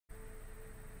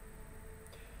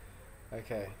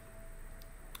Okay,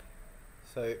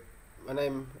 so my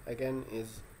name again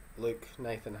is Luke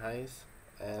Nathan Hayes,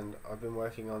 and I've been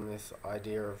working on this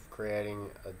idea of creating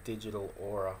a digital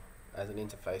aura as an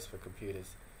interface for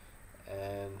computers.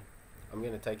 And I'm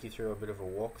going to take you through a bit of a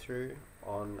walkthrough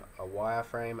on a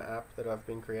wireframe app that I've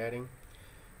been creating.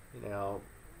 Now,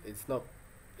 it's not,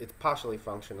 it's partially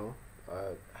functional.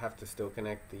 I have to still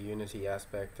connect the Unity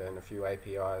aspect and a few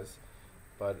APIs,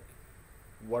 but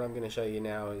what I'm going to show you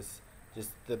now is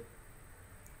just the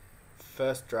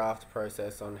first draft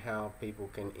process on how people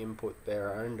can input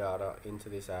their own data into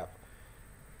this app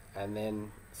and then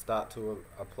start to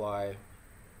apply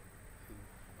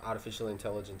artificial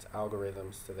intelligence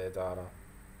algorithms to their data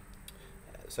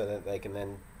so that they can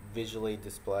then visually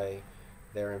display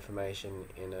their information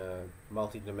in a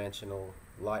multi-dimensional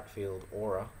light field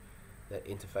aura that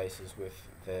interfaces with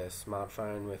their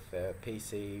smartphone, with their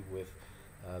PC, with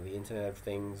the Internet of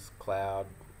Things, cloud,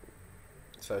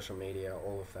 social media,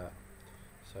 all of that.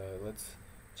 So let's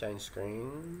change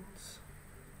screens,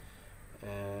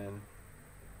 and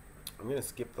I'm going to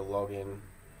skip the login.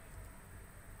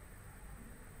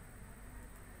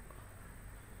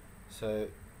 So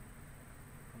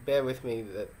bear with me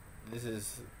that this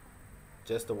is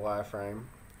just a wireframe.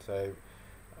 So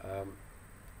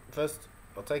first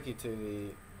I'll take you to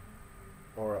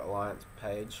the Aura Alliance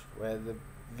page, where the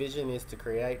vision is to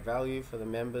create value for the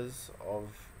members of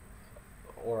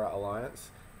Aura Alliance,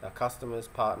 our customers,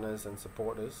 partners and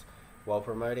supporters, while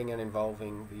promoting and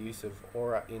involving the use of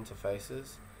Aura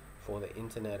interfaces for the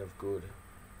Internet of Good.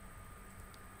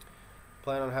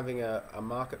 Plan on having a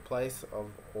marketplace of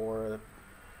Aura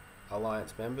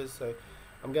Alliance members. So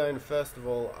I'm going to first of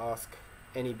all ask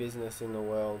any business in the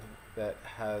world that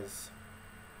has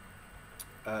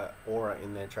Aura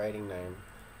in their trading name.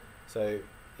 So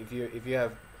if you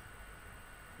have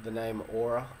the name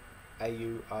Aura,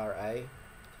 A-U-R-A,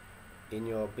 in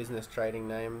your business trading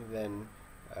name, then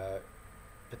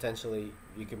potentially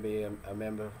you can be a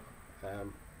member. I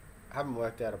haven't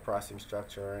worked out a pricing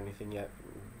structure or anything yet.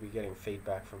 We're getting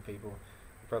feedback from people.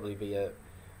 Probably be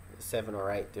 7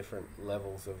 or 8 different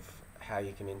levels of how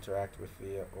you can interact with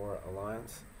the Aura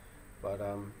Alliance. But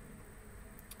we'll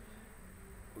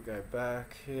go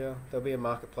back here. There'll be a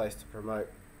marketplace to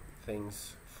promote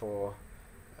things for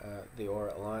the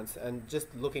Aura Alliance, and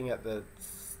just looking at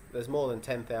there's more than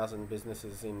 10,000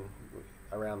 businesses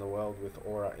around the world with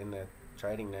Aura in their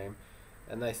trading name,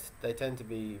 and they tend to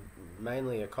be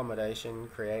mainly accommodation,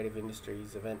 creative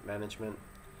industries, event management,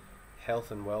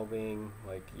 health and well-being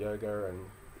like yoga and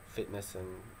fitness and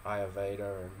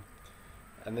Ayurveda,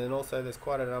 and then also there's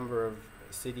quite a number of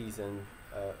cities and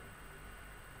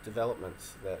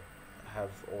developments that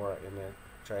have Aura in their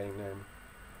trading name.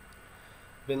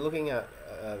 Been looking at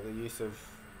the use of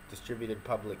distributed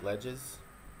public ledgers,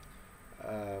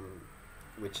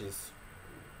 which is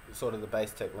sort of the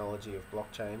base technology of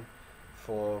blockchain,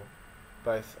 for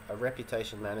both a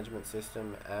reputation management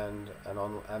system and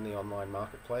the online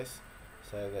marketplace,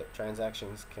 so that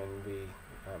transactions can be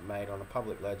made on a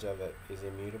public ledger that is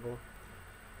immutable.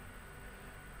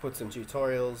 Put some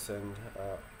tutorials and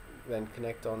then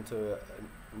connect onto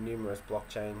numerous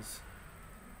blockchains.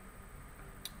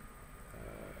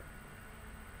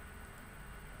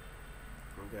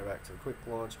 We'll go back to the quick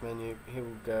launch menu. Here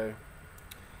we go.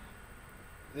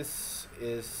 This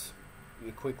is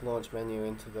the quick launch menu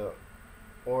into the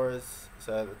auras.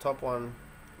 So the top one,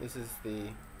 this is the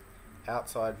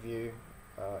outside view.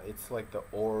 It's like the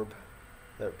orb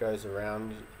that goes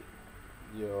around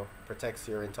protects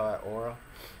your entire aura.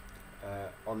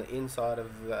 On the inside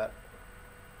of that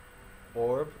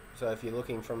orb, so if you're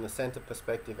looking from the center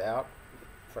perspective out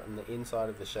from the inside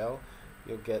of the shell,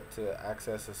 you'll get to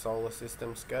access a solar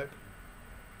system scope.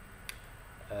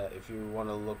 If you want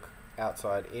to look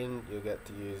outside in, you'll get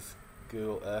to use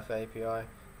Google Earth API.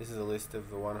 This is a list of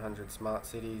the 100 smart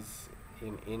cities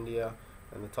in India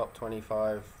and the top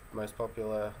 25 most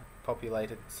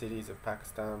populated cities of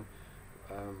Pakistan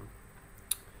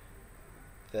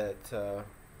that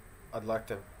I'd like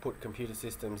to put computer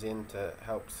systems in to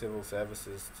help civil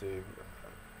services to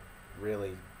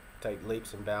really take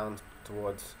leaps and bounds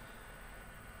towards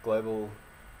global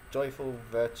joyful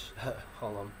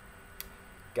hold on,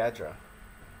 GADRA,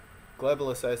 Global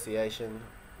Association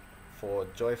for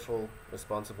Joyful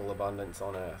Responsible Abundance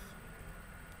on Earth.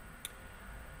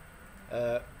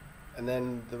 And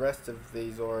then the rest of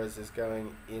these auras is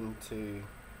going into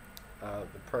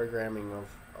the programming of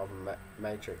a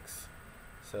matrix.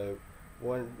 So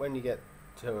when you get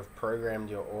to have programmed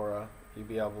your aura, you'll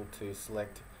be able to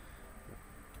select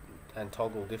and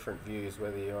toggle different views,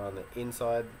 whether you're on the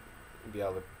inside, you'll be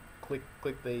able to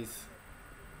click these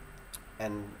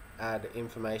and add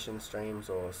information streams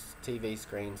or TV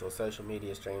screens or social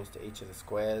media streams to each of the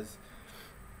squares.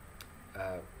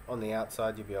 On the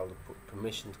outside, you'll be able to put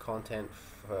permissioned content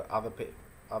for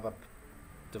other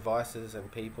devices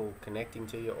and people connecting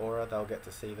to your aura. They'll get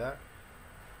to see that.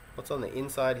 What's on the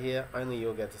inside here, only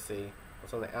you'll get to see.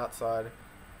 What's on the outside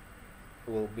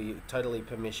will be totally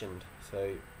permissioned.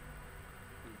 So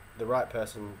the right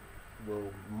person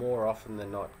will more often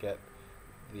than not get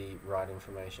the right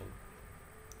information,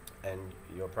 and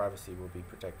your privacy will be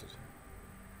protected.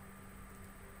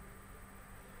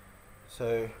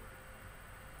 So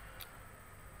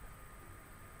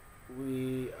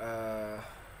we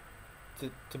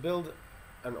to build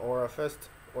an aura, first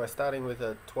we're starting with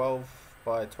a 12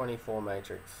 by 24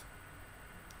 matrix.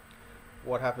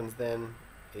 What happens then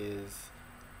is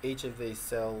each of these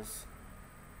cells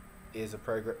is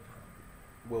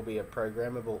will be a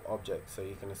programmable object, so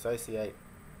you can associate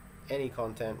any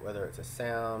content, whether it's a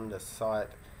sound, a sight,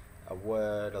 a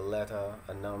word, a letter,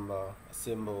 a number, a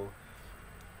symbol,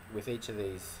 with each of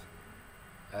these.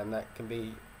 And that can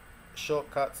be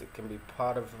shortcuts, it can be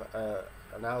part of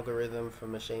an algorithm for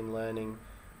machine learning.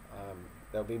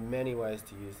 There'll be many ways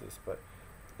to use this, but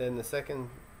then the second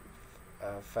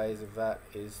phase of that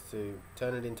is to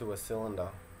turn it into a cylinder.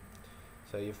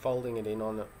 So you're folding it in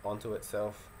onto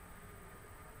itself,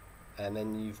 and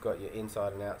then you've got your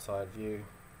inside and outside view.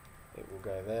 It will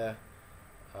go there.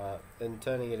 Then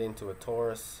turning it into a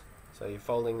torus, so you're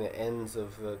folding the ends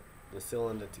of the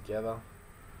cylinder together,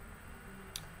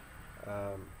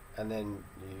 and then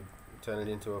you turn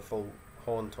it into a full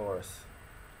horn torus.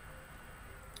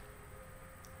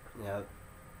 Now,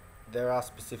 there are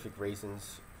specific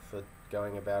reasons for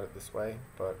going about it this way,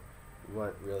 but we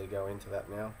won't really go into that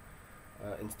now.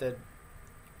 Instead,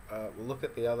 we'll look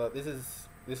at the other.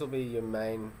 This will be your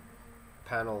main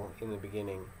panel in the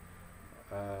beginning.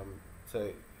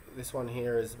 So this one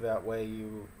here is about where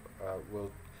you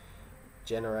will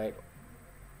generate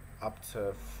up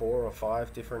to 4 or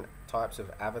 5 different types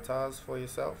of avatars for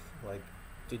yourself, like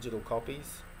digital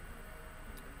copies.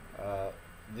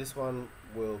 This one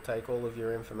will take all of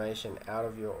your information out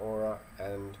of your aura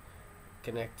and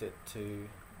connect it to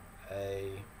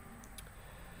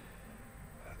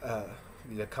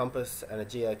the compass and a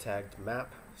geotagged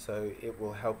map, so it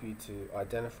will help you to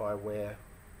identify where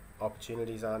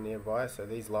opportunities are nearby. So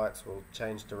these lights will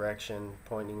change direction,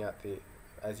 pointing at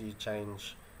as you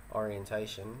change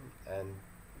orientation and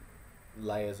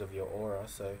layers of your aura,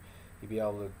 so you'll be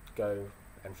able to go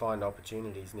and find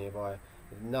opportunities nearby.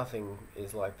 Nothing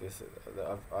is like this.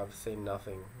 I've seen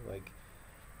nothing. Like,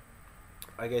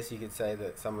 I guess you could say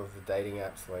that some of the dating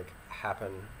apps like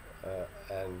Happen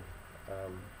and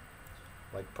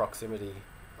like proximity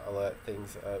alert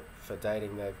things for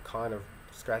dating, they're kind of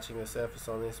scratching the surface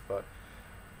on this, but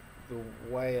the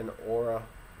way an aura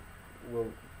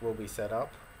will be set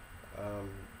up,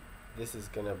 this is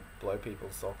going to blow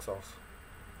people's socks off.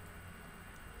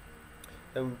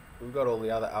 Then we've got all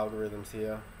the other algorithms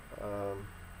here.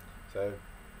 So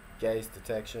gaze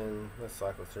detection, let's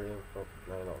cycle through. Oh,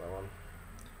 no, not that one.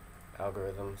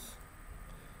 Algorithms.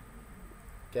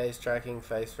 Gaze tracking,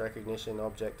 face recognition,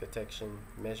 object detection,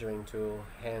 measuring tool,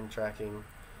 hand tracking,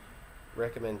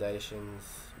 recommendations,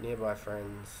 nearby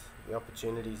friends, the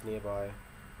opportunities nearby,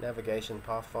 navigation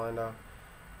pathfinder,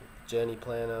 journey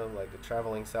planner, like the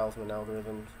traveling salesman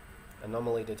algorithms,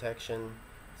 anomaly detection,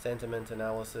 sentiment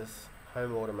analysis,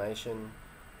 home automation,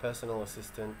 personal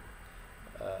assistant,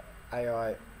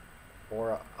 AI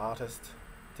aura artist,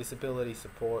 disability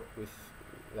support with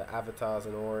the avatars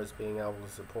and auras being able to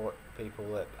support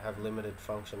people that have limited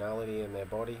functionality in their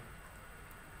body,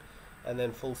 and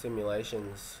then full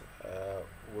simulations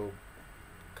will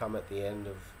come at the end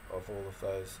of all of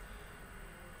those.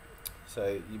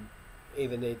 So you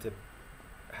either need to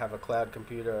have a cloud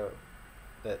computer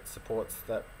that supports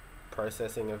that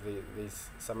processing of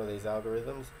some of these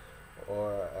algorithms,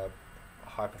 or a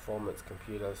high performance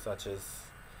computer such as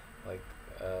like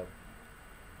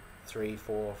 3,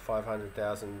 4,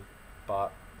 500,000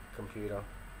 baht computer.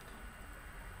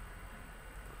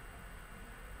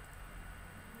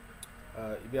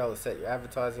 You'll be able to set your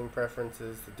advertising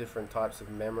preferences, the different types of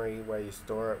memory where you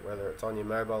store it, whether it's on your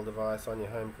mobile device, on your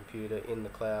home computer, in the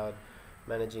cloud,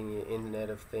 managing your Internet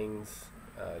of Things,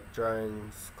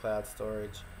 drones, cloud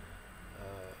storage.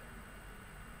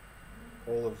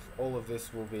 All of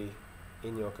this will be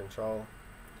in your control.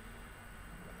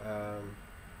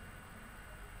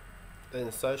 Then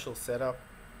the social setup,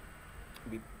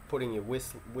 be putting your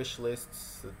wish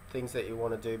lists, the things that you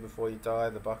want to do before you die,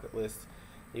 the bucket list.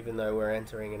 Even though we're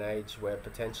entering an age where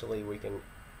potentially we can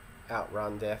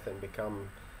outrun death and become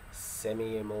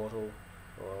semi-immortal,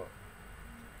 or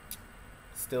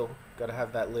still got to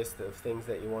have that list of things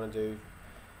that you want to do.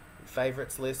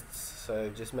 Favorites lists, so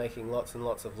just making lots and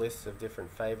lots of lists of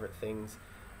different favorite things.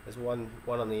 There's one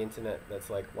on the internet that's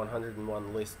like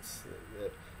 101 lists.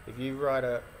 That if you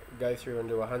go through and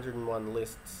do 101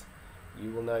 lists,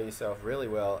 you will know yourself really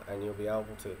well, and you'll be able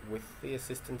to, with the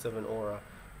assistance of an aura,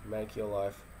 make your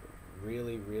life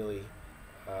really, really,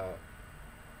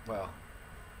 well,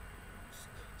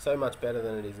 so much better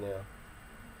than it is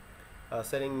now.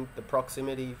 Setting the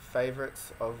proximity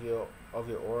favorites of your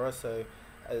aura, so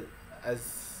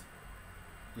as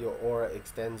your aura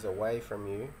extends away from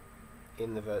you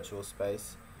in the virtual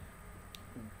space,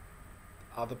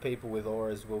 other people with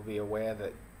auras will be aware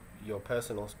that your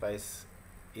personal space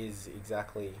is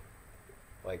exactly,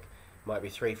 like, might be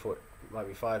 3 foot, might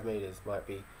be 5 meters, might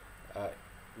be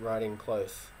right in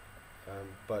close,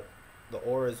 but the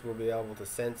auras will be able to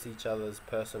sense each other's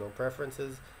personal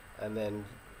preferences and then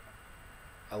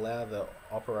allow the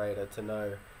operator to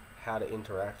know how to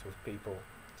interact with people,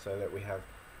 so that we have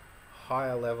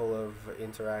higher level of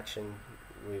interaction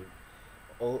with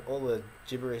all the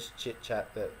gibberish chit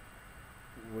chat that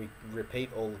we repeat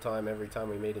all the time every time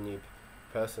we meet a new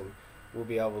person. We'll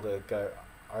be able to go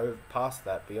past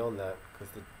that, beyond that,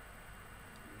 because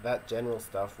that general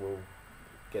stuff will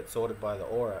get sorted by the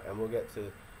aura, and we'll get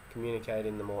to communicate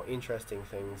in the more interesting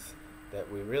things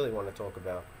that we really want to talk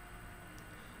about.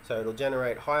 So it'll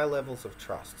generate higher levels of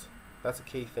trust. That's a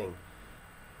key thing.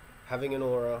 Having an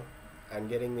aura and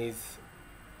getting these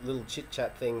little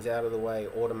chit-chat things out of the way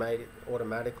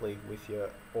automatically with your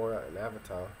aura and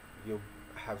avatar, you'll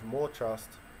have more trust,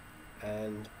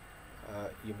 and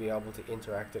you'll be able to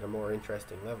interact at a more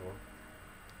interesting level.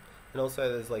 And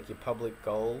also there's like your public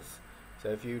goals. So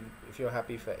if you're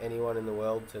happy for anyone in the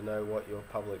world to know what your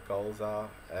public goals are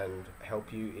and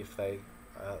help you if they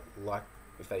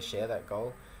share that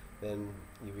goal, then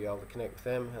you'll be able to connect with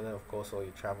them. And then of course all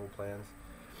your travel plans.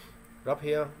 But up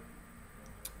here,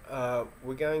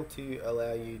 we're going to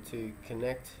allow you to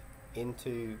connect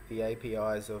into the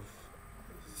APIs of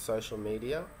social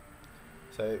media.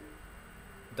 So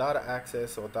data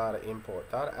access or data import.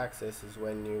 Data access is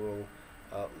when you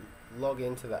will log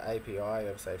into the API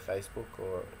of, say, Facebook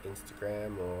or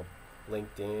Instagram or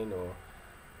LinkedIn or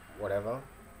whatever.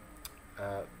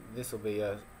 This will be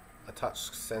a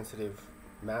touch sensitive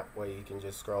map where you can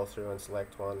just scroll through and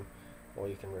select one, or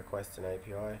you can request an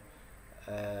API.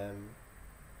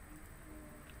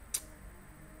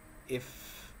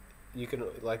 If you can,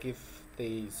 like, if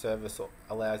the service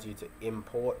allows you to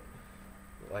import,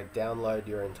 like download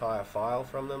your entire file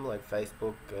from them, like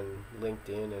Facebook and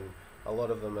LinkedIn, and a lot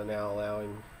of them are now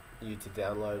allowing you to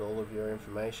download all of your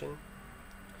information,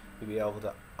 you'll be able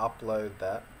to upload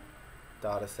that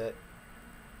data set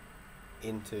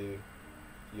into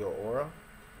your aura,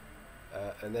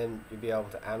 and then you'll be able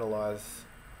to analyze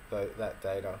that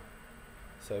data.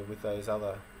 So with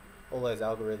all those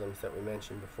algorithms that we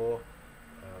mentioned before,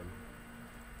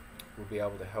 we'll be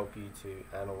able to help you to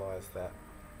analyze that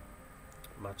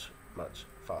much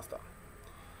faster.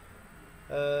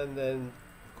 And then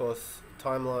of course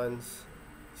timelines.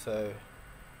 So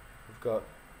we've got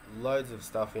loads of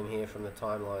stuff in here from the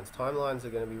timelines. Timelines are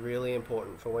going to be really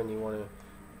important for when you want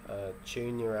to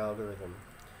tune your algorithm.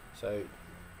 So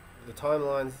the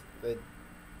timelines, they're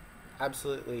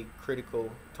absolutely critical.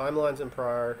 Timelines and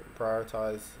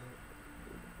prioritize.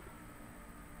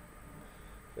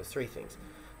 There's 3 things: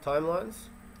 timelines,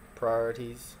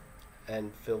 priorities,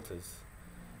 and filters.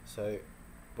 So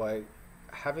by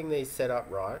having these set up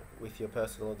right with your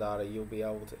personal data, you'll be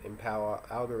able to empower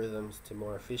algorithms to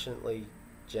more efficiently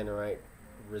generate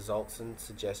results and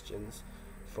suggestions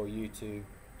for you to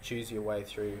choose your way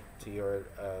through to your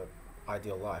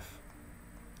ideal life.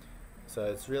 So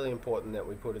it's really important that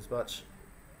we put as much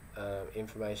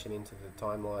information into the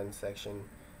timeline section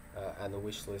and the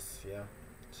wish lists. Yeah.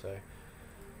 So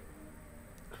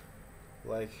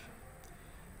like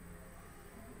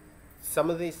some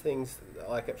of these things,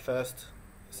 like at first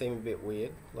seem a bit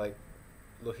weird, like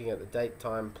looking at the date,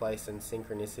 time, place and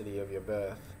synchronicity of your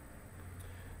birth.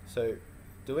 So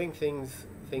doing things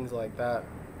like that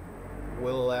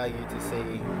will allow you to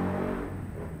see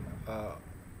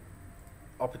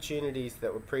opportunities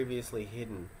that were previously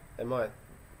hidden.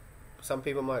 Some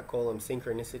people might call them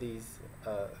synchronicities,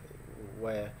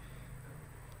 where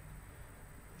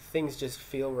things just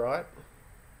feel right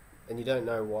and you don't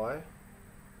know why.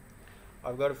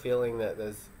 I've got a feeling that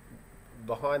there's,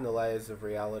 behind the layers of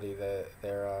reality,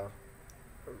 there are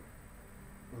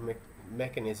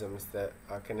mechanisms that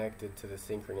are connected to the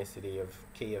synchronicity of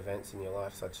key events in your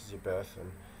life, such as your birth,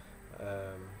 and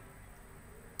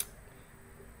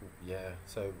yeah,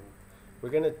 so we're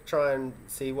going to try and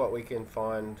see what we can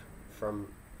find from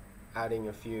adding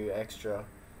a few extra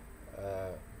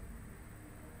uh,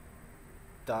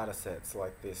 data sets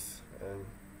like this. And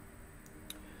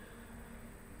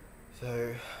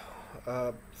so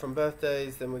from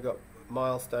birthdays, then we got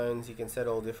milestones. You can set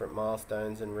all different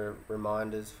milestones and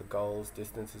reminders for goals,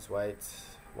 distances,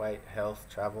 weight, health,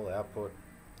 travel, output,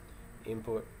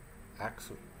 input,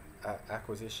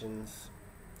 acquisitions,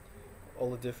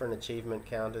 all the different achievement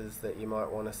counters that you might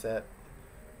want to set,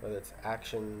 whether it's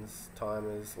actions,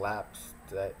 timers, laps,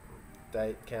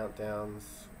 date countdowns,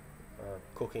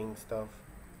 cooking stuff,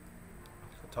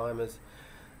 timers,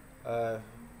 uh,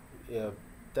 you know,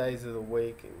 days of the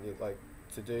week, like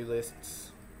to-do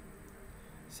lists,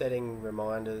 setting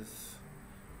reminders,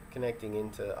 connecting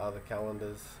into other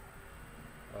calendars,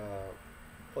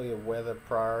 all your weather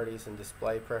priorities and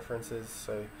display preferences.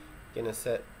 So you're going to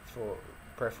set for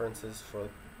preferences for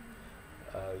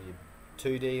your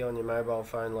 2D on your mobile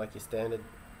phone, like your standard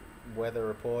weather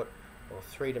report, or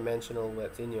three-dimensional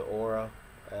that's in your aura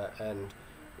and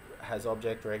has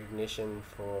object recognition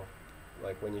for,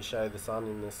 like, when you show the sun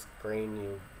in the screen,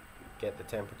 you get the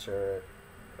temperature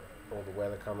or the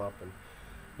weather come up, and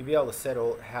you'll be able to set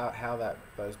all how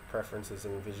those preferences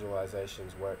and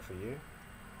visualizations work for you,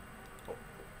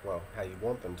 well, how you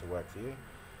want them to work for you.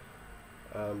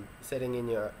 Setting in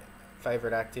your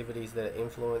favorite activities that are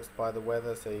influenced by the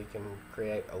weather, so you can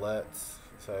create alerts.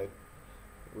 So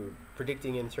we're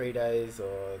predicting in 3 days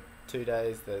or 2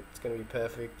 days that it's going to be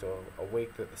perfect, or a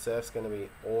week that the surf's going to be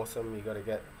awesome. You got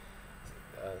to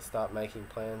start making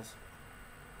plans.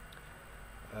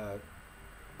 Yeah,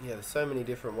 there's so many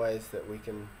different ways that we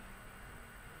can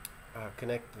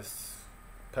connect this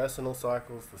personal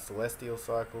cycles, the celestial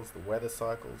cycles, the weather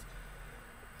cycles,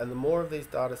 and the more of these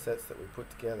data sets that we put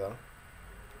together,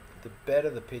 the better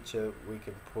the picture we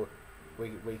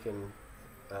can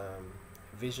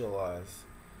visualize.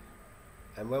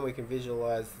 And when we can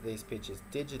visualize these pictures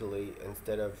digitally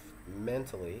instead of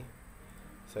mentally,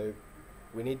 so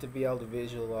we need to be able to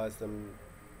visualize them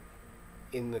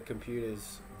in the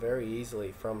computers very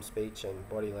easily from speech and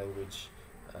body language,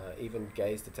 even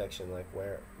gaze detection, like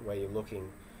where you're looking.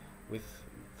 With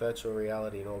virtual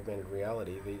reality and augmented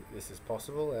reality, this is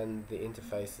possible, and the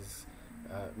interface is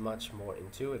much more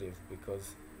intuitive,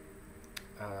 because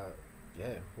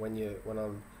yeah, when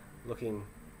I'm looking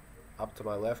up to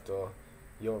my left or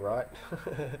your right,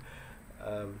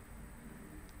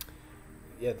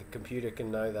 yeah, the computer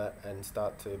can know that and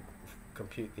start to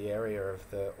compute the area of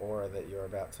the aura that you're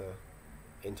about to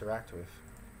interact with.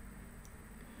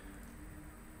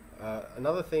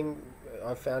 Another thing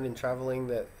I've found in traveling,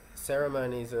 that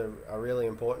ceremonies are really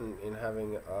important in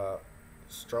having a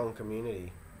strong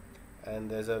community. And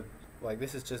there's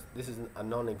this is a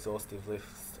non-exhaustive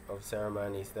list of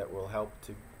ceremonies that will help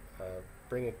to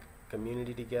bring a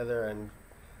community together,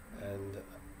 and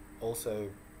also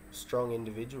strong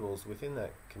individuals within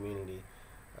that community.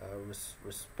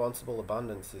 Responsible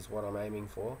abundance is what I'm aiming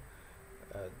for.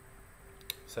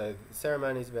 So the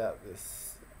ceremony is about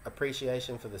this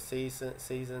appreciation for the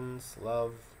seasons,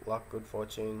 love, luck, good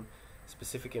fortune,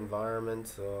 specific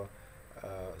environments or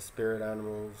spirit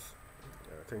animals,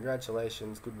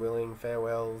 congratulations, goodwilling,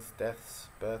 farewells, deaths,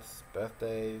 births,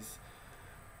 birthdays,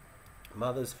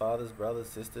 mothers, fathers, brothers,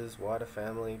 sisters, wider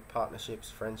family, partnerships,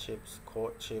 friendships,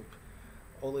 courtship.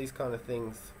 All these kind of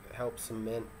things help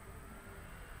cement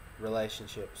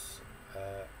relationships,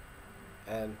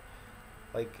 and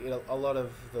like, you know, a lot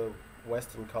of the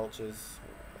Western cultures,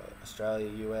 Australia,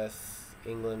 US,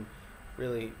 England,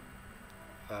 really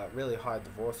high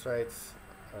divorce rates,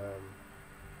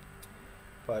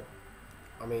 but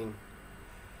I mean,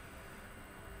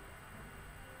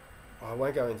 I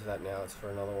won't go into that now, it's for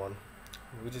another one.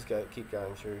 We just keep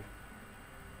going through.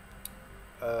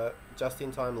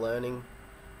 Just-in-time learning.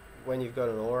 When you've got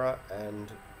an aura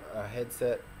and a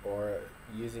headset, or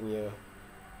using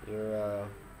your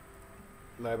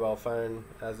mobile phone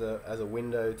as a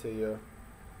window to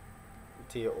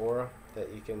your aura,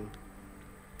 that you can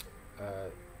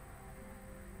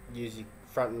use your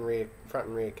front and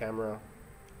rear camera.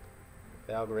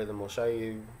 The algorithm will show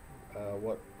you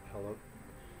hold on.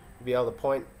 You'll be able to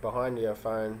point behind your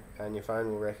phone, and your phone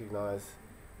will recognize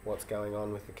what's going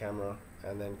on with the camera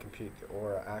and then compute the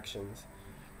aura actions.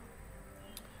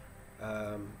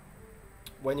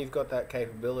 When you've got that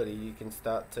capability, you can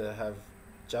start to have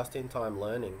just-in-time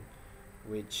learning,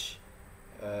 which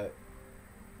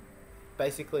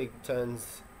basically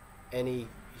turns any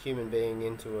human being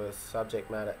into a subject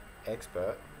matter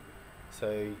expert.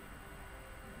 So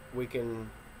we can,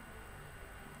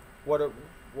 what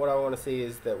I want to see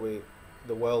is that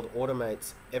the world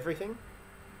automates everything,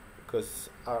 because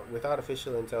with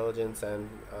artificial intelligence and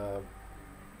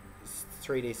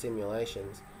 3D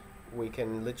simulations, we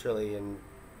can literally in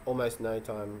almost no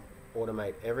time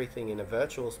automate everything in a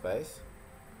virtual space.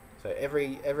 So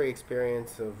every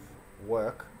experience of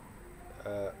work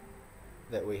uh,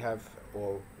 that we have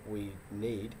or we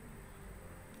need,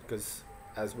 because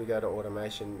as we go to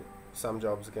automation, some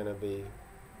jobs are going to be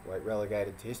like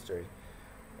relegated to history,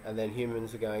 and then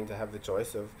humans are going to have the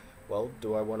choice of, well,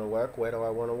 do I want to work? Where do I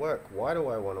want to work? Why do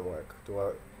I want to work? Do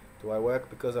I work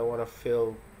because I want to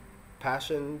feel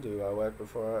passion? Do I work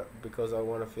because I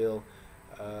want to feel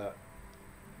uh,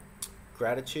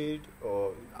 gratitude,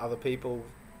 or other people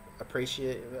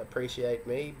appreciate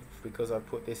me because I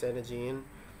put this energy in?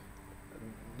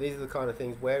 These are the kind of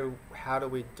things where how do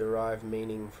we derive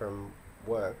meaning from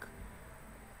work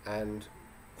and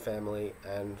family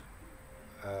and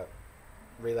uh,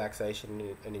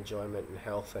 relaxation and enjoyment and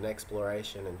health and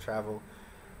exploration and travel?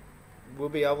 We'll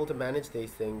be able to manage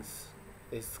these things,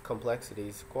 these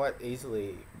complexities, quite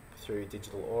easily through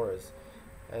digital auras.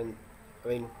 And I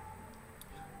mean,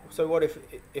 so what if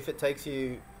it takes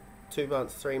you 2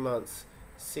 months, 3 months,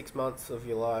 6 months of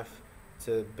your life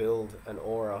to build an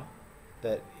aura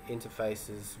that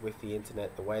interfaces with the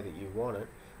internet the way that you want it?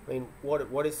 I mean,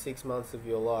 what is 6 months of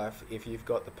your life if you've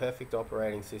got the perfect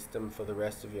operating system for the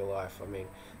rest of your life? I mean,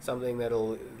 something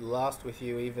that'll last with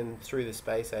you even through the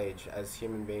space age as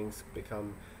human beings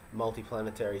become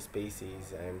multiplanetary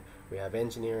species, and we have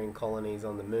engineering colonies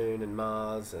on the moon and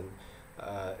Mars and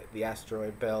the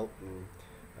asteroid belt. And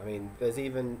I mean, there's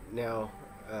even now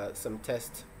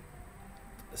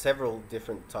several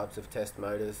different types of test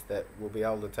motors that will be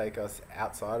able to take us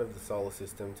outside of the solar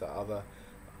system to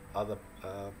other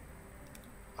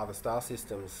star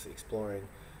systems exploring.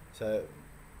 So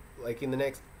like in the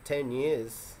next 10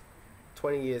 years,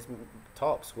 20 years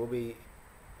tops, we'll be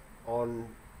on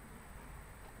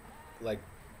like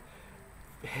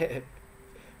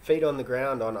feet on the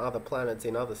ground on other planets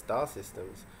in other star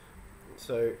systems.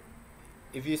 So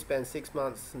if you spend 6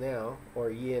 months now or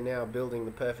a year now building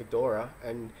the perfect aura,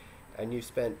 and you've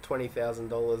spent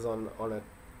 $20,000 on a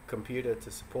computer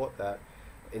to support that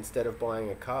instead of buying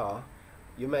a car,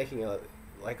 you're making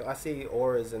I see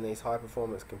auras and these high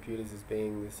performance computers as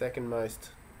being the second most,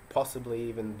 possibly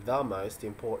even the most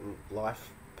important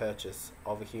life purchase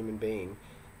of a human being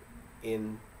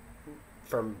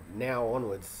from now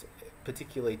onwards,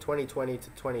 particularly 2020 to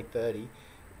 2030.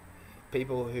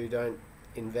 People who don't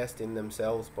invest in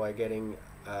themselves by getting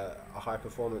a high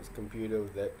performance computer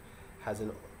that has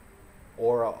an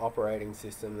aura operating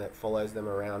system that follows them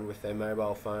around with their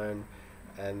mobile phone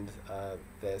and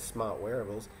their smart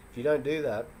wearables. If you don't do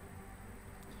that,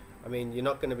 I mean, you're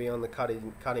not going to be on the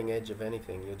cutting edge of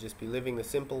anything. You'll just be living the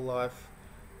simple life.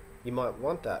 You might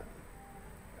want that.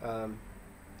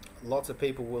 Lots of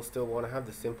people will still want to have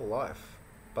the simple life,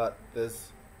 but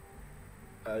there's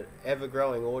an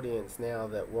ever-growing audience now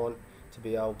that want to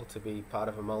be able to be part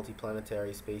of a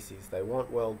multiplanetary species. They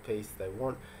want world peace. They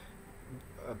want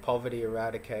poverty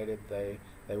eradicated. They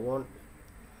want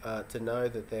to know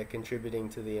that they're contributing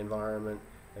to the environment.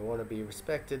 They want to be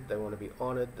respected. They want to be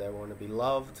honored. They want to be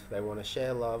loved. They want to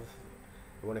share love.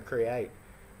 They want to create.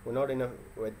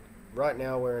 Right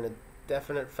now we're in a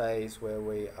definite phase where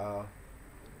we are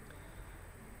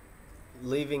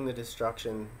leaving the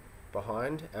destruction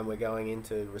behind, and we're going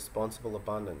into responsible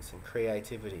abundance and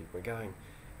creativity.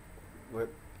 We're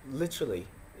literally,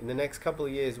 in the next couple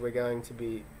of years, we're going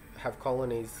to have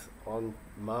colonies on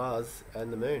Mars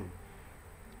and the moon,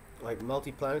 like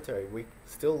multiplanetary. We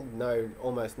still know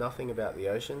almost nothing about the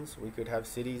oceans. We could have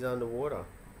cities underwater.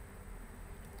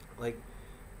 Like,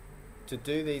 to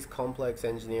do these complex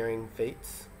engineering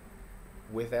feats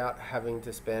without having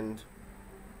to spend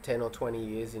 10 or 20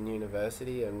 years in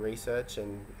university and research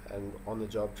and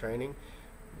on-the-job training,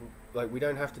 like, we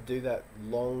don't have to do that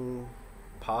long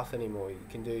path anymore. You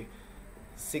can do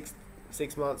 6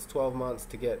 months, 12 months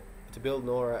to build an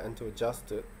aura and to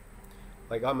adjust it.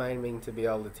 Like, I'm aiming to be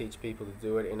able to teach people to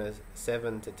do it in a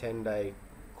 7 to 10 day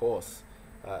course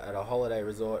at a holiday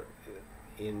resort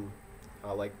in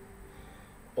like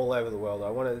all over the world.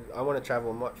 I want to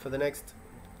travel for the next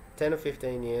 10 or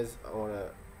 15 years. I want to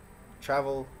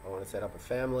travel, I want to set up a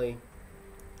family,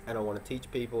 and I want to teach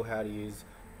people how to use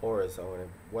auras. I want to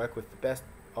work with the best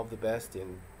of the best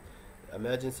in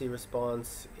emergency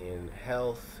response, in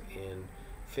health, in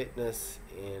fitness,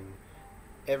 in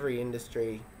every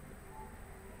industry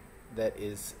that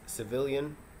is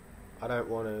civilian. I don't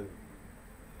want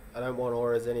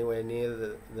auras anywhere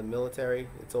near the military.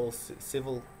 It's all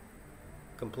civil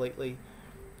completely.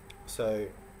 So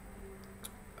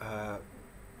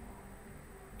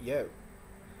yeah,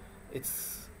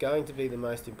 it's going to be the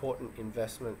most important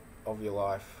investment of your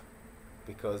life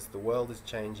because the world is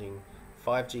changing.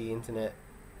 5G internet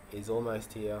is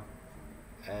almost here,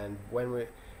 and when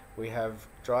we have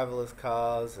driverless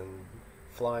cars and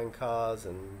flying cars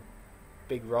and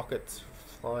big rockets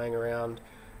flying around,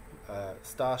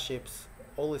 starships,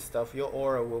 all this stuff, your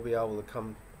aura will be able to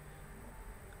come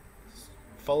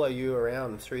follow you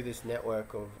around through this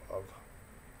network of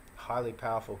highly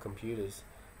powerful computers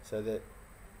so that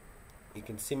you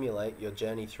can simulate your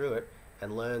journey through it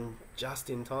and learn just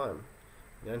in time.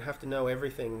 You don't have to know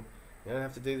everything. You don't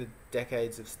have to do the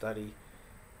decades of study.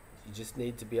 You just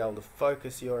need to be able to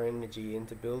focus your energy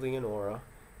into building an aura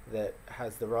that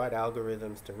has the right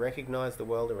algorithms to recognize the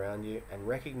world around you and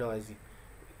recognize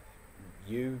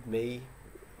you, me.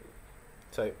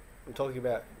 So I'm talking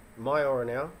about my aura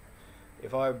now.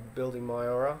 If I'm building my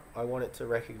aura, I want it to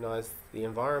recognize the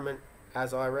environment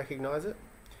as I recognize it,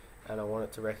 and I want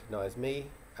it to recognize me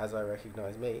as I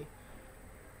recognize me,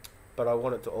 but I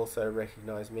want it to also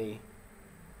recognize me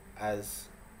as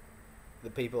the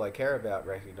people I care about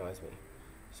recognize me,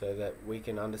 so that we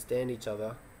can understand each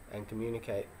other and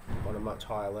communicate on a much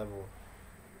higher level.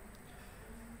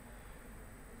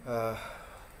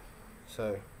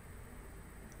 So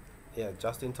yeah,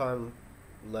 just-in-time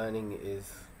learning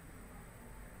it's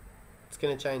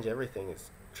going to change everything.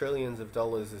 It's trillions of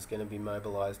dollars is going to be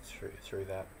mobilized through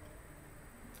that.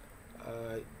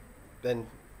 Then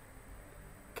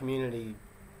community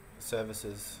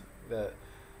services, that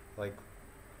like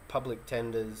public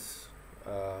tenders,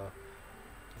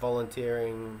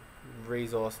 volunteering,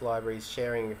 resource libraries,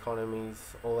 sharing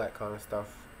economies, all that kind of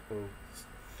stuff will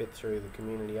fit through the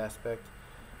community aspect.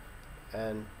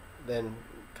 And then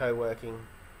co-working.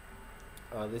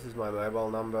 This is my mobile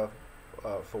number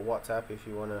for WhatsApp if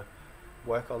you want to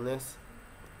work on this.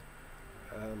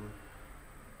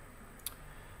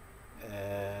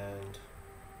 And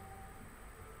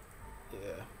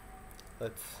yeah,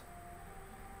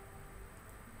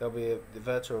 there'll be the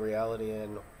virtual reality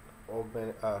and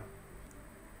augmented. What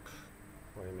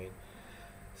do you mean?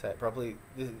 Say it properly.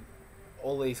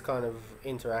 All these kind of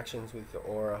interactions with the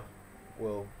aura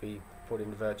will be put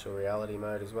into virtual reality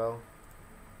mode as well.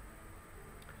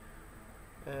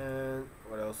 And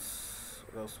what else?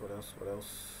 Let's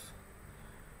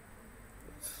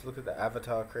look at the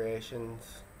avatar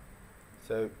creations.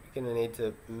 So you're going to need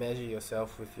to measure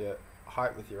yourself with your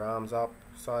height with your arms up,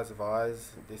 size of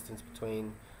eyes, distance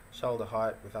between shoulder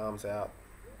height with arms out,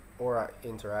 aura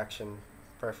interaction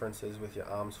preferences with your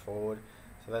arms forward.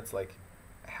 So that's like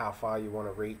how far you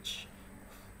want to reach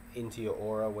into your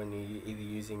aura when you're either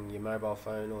using your mobile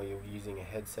phone or you're using a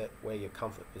headset, where your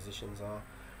comfort positions are.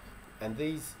 And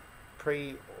these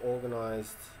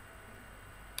pre-organized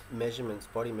measurements,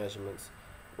 body measurements,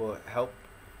 will help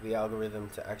the algorithm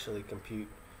to actually compute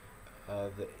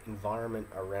the environment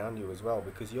around you as well,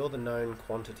 because you're the known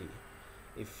quantity.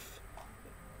 If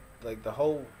like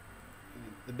the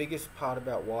biggest part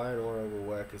about why an aura will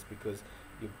work is because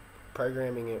you're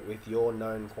programming it with your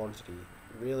known quantity.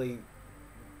 Really,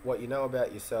 what you know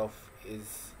about yourself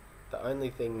is the only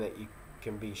thing that you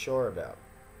can be sure about.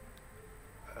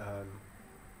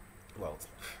 Well,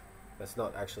 that's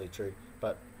not actually true,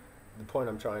 but the point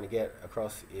I'm trying to get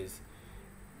across is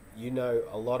you know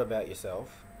a lot about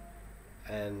yourself,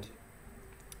 and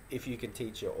if you can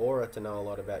teach your aura to know a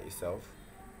lot about yourself,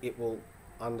 it will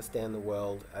understand the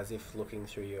world as if looking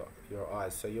through your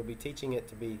eyes. So you'll be teaching it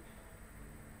to be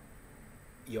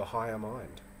your higher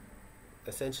mind,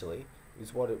 essentially,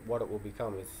 is what it will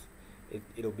become.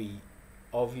 It'll be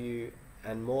of you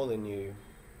and more than you,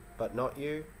 but not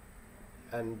you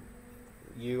and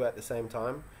you at the same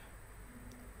time.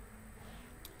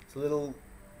 It's a little,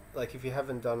 like, if you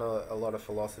haven't done a lot of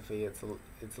philosophy, it's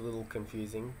a little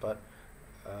confusing, but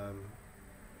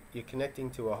you're connecting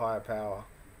to a higher power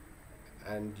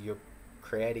and you're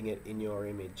creating it in your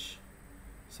image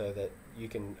so that you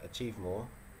can achieve more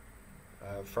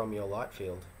from your light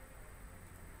field.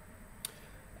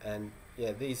 And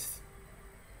yeah, these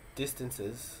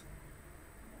distances,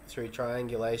 through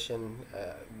triangulation,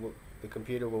 the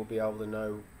computer will be able to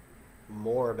know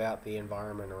more about the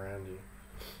environment around you.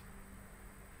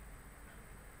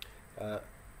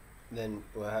 Then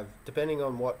we'll have, depending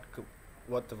on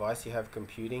what device you have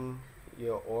computing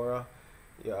your aura,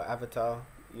 your avatar,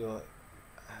 you'll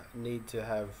need to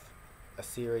have a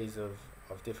series of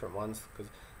different ones,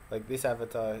 because like this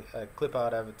avatar, a clip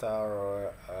art avatar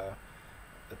or a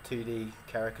 2D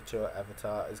caricature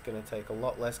avatar is going to take a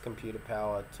lot less computer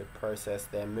power to process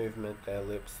their movement, their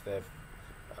lips,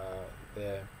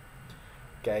 their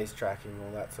gaze tracking,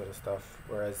 all that sort of stuff.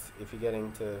 Whereas if you're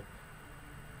getting to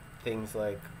things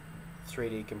like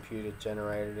 3D computer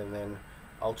generated and then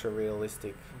ultra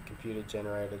realistic computer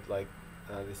generated, like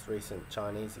this recent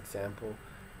Chinese example,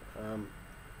 um,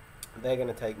 they're going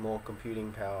to take more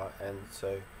computing power, and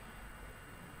so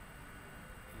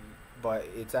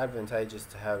it's advantageous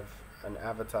to have an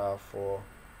avatar for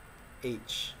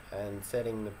each and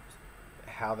setting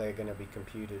how they're going to be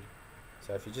computed.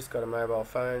 So if you just got a mobile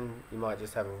phone, you might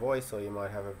just have a voice, or you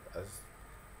might have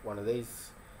one of these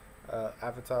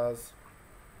avatars.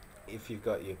 If you've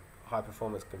got your high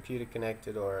performance computer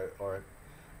connected, or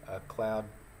a cloud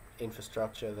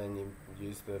infrastructure, then you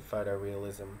use the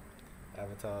photorealism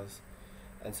avatars.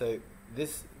 And so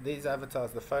these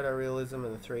avatars, the photorealism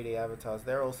and the 3D avatars,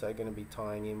 they're also going to be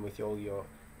tying in with all your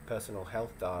personal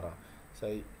health data.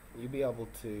 So you'll be able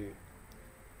to,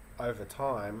 over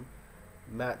time,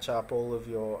 match up all of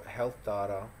your health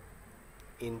data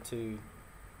into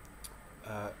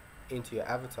your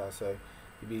avatar. So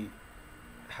you'll be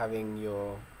having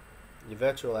your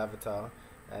virtual avatar,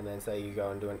 and then say you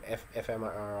go and do an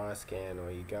fMRI scan,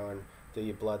 or you go and do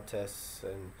your blood tests,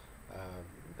 and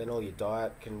then all your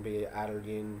diet can be added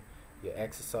in, your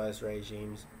exercise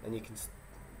regimes, and you can.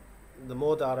 The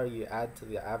more data you add to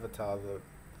the avatar,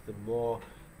 the more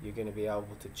you're going to be able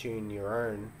to tune your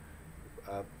own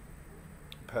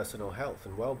personal health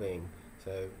and well-being.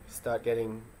 So start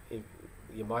getting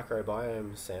your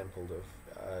microbiome sampled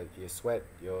of your sweat,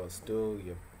 your stool,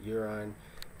 your urine,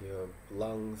 your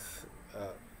lungs,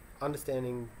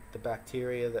 understanding the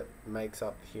bacteria that makes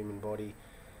up the human body,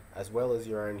 as well as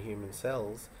your own human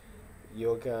cells.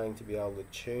 You're going to be able to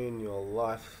tune your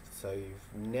life so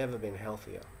you've never been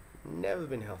healthier,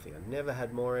 never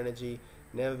had more energy,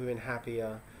 never been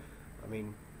happier. I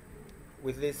mean,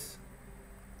 with this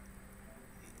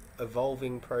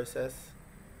evolving process,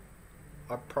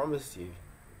 I promise you,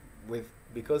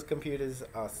 because computers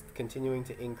are continuing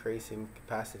to increase in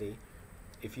capacity,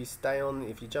 if you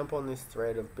jump on this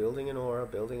thread of building an aura,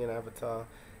 building an avatar,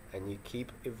 and you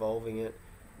keep evolving it,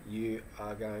 you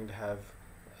are going to have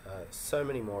so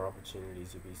many more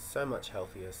opportunities. You'll be so much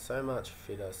healthier, so much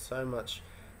fitter,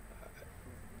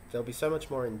 there'll be so much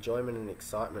more enjoyment and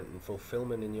excitement and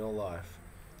fulfillment in your life,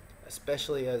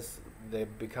 especially as there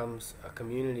becomes a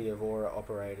community of aura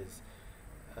operators.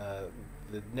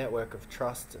 The network of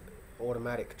trust,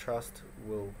 automatic trust,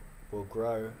 will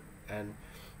grow. And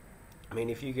I mean,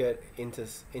 if you get into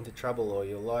trouble, or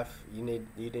your life, you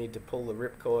need to pull the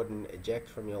ripcord and eject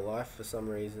from your life for some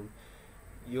reason,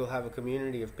 you'll have a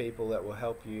community of people that will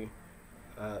help you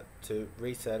to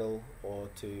resettle, or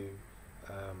to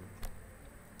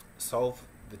solve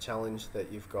the challenge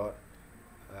that you've got.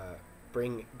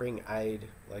 Bring aid.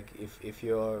 Like if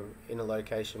you're in a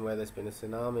location where there's been a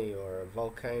tsunami or a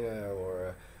volcano or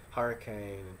a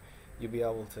hurricane, you'll be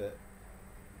able to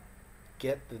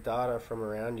get the data from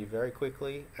around you very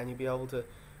quickly, and you'll be able to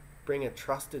bring a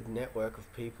trusted network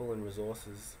of people and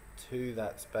resources to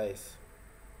that space.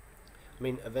 I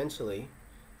mean, eventually,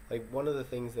 like, one of the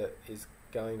things that is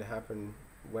going to happen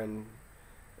when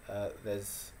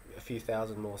there's a few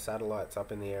thousand more satellites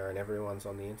up in the air and everyone's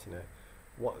on the internet,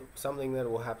 something that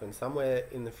will happen somewhere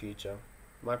in the future,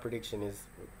 my prediction is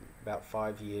about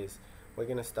 5 years, we're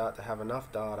going to start to have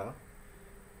enough data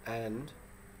and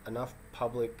enough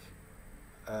public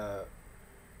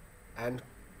and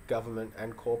government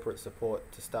and corporate support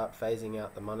to start phasing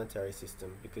out the monetary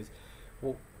system, because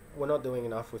we're not doing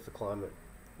enough with the climate.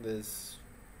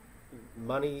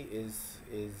 Money is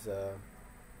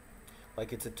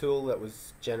like, it's a tool that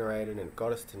was generated and it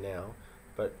got us to now,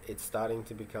 but it's starting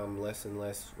to become less and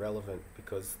less relevant,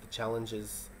 because the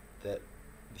challenges that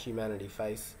humanity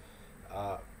face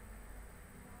are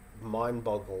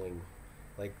mind-boggling.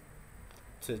 Like,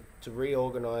 to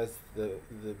reorganize the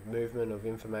movement of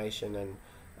information and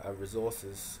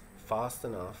resources fast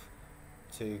enough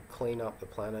to clean up the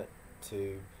planet,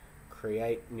 to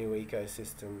create new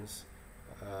ecosystems,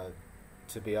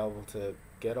 to be able to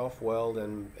get off world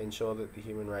and ensure that the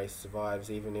human race survives,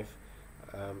 even if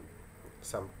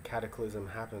some cataclysm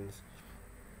happens.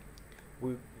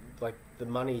 The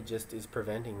money just is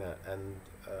preventing that, and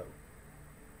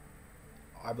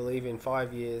I believe in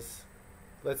 5 years,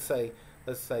 let's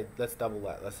double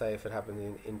that. Let's say if it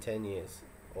happens in 10 years,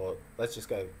 or let's just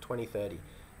go 2030.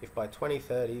 If by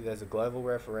 2030 there's a global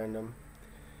referendum,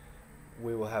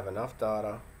 we will have enough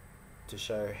data to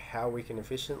show how we can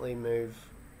efficiently move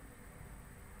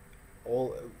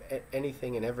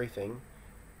anything and everything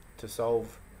to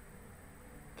solve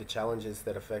the challenges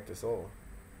that affect us all.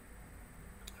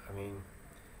 I mean,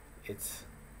 it's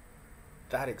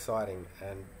that exciting,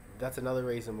 and that's another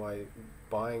reason why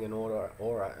buying an aura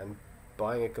and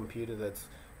buying a computer that's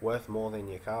worth more than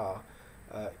your car,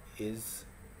 is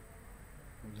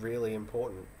really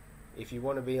important. If you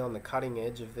want to be on the cutting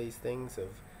edge of these things,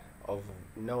 of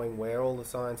knowing where all the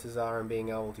sciences are and being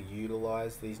able to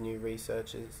utilize these new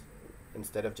researches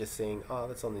instead of just seeing, oh,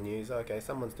 that's on the news, okay,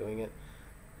 someone's doing it.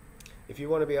 If you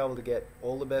want to be able to get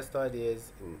all the best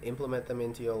ideas and implement them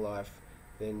into your life,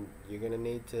 then you're going to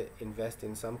need to invest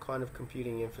in some kind of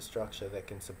computing infrastructure that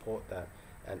can support that,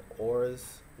 and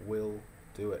auras will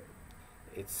do it.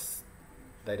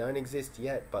 They don't exist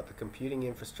yet, but the computing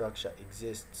infrastructure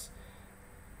exists.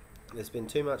 There's been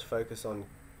too much focus on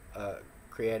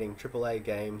creating AAA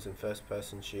games and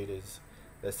first-person shooters.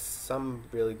 There's some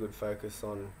really good focus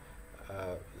on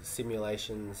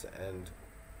simulations and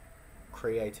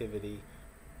creativity,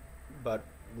 but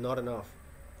not enough.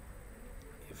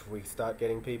 If we start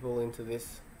getting people into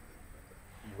this,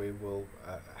 we will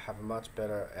have a much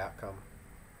better outcome.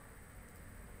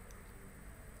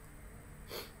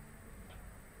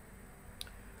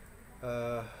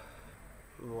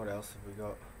 What else have we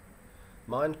got?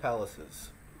 Mind palaces.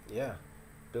 Yeah,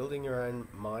 building your own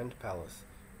mind palace.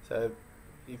 So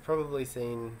you've probably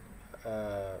seen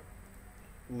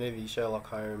movie Sherlock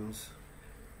Holmes,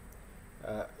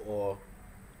 or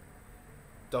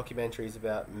documentaries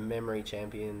about memory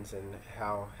champions and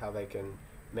how they can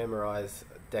memorize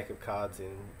a deck of cards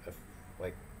in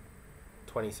like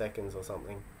 20 seconds or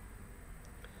something.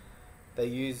 They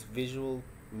use visual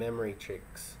memory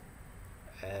tricks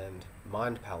and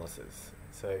mind palaces.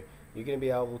 So you're going to be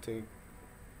able to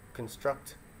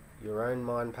construct your own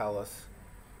mind palace.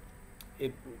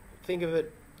 Think of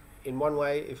it in one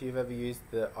way, if you've ever used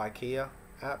the IKEA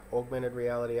app, Augmented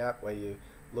Reality app, where you're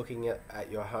looking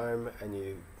at your home and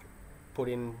you put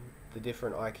in the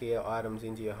different IKEA items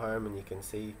into your home and you can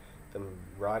see them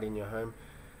right in your home.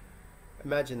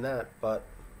 Imagine that, but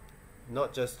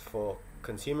not just for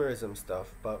consumerism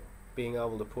stuff, but being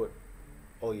able to put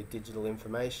all your digital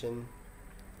information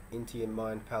into your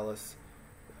mind palace,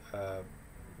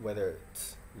 whether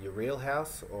it's your real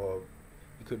house, or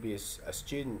you could be a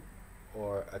student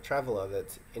or a traveler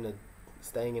that's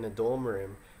staying in a dorm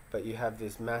room, but you have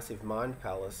this massive mind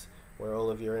palace where all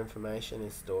of your information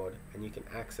is stored and you can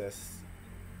access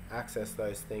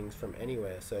those things from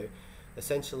anywhere. So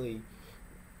essentially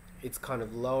it's kind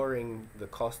of lowering the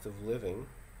cost of living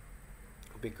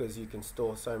because you can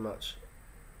store so much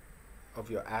of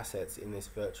your assets in this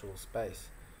virtual space.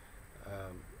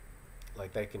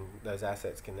 Those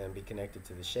assets can then be connected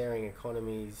to the sharing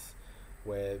economies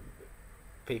where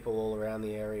people all around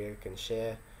the area can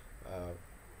share.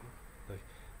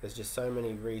 There's just so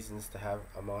many reasons to have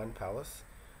a mind palace,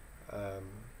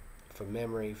 for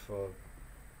memory, for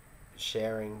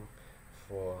sharing,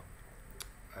 for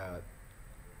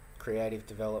creative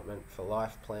development, for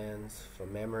life plans, for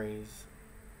memories.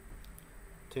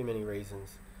 Too many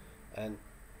reasons. And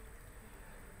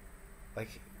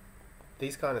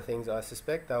these kind of things, I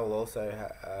suspect they will also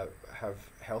have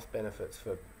health benefits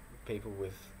for people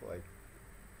with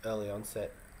early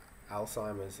onset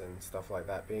Alzheimer's and stuff like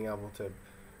that. Being able to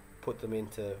put them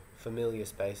into familiar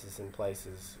spaces and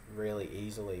places really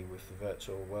easily with the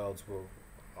virtual worlds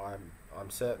I'm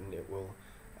certain it will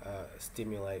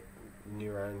stimulate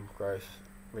neuron growth,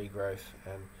 regrowth,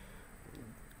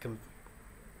 and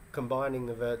combining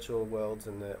the virtual worlds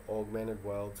and the augmented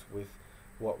worlds with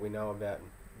what we know about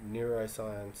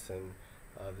neuroscience and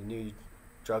the new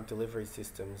drug delivery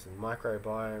systems and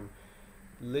microbiome.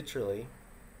 Literally,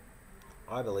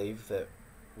 I believe that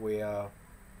we are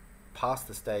past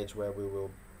the stage where we will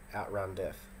outrun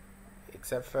death,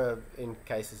 except for in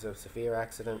cases of severe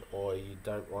accident, or you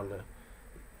don't want to,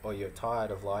 or you're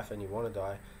tired of life and you want to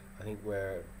die. I think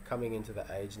we're coming into the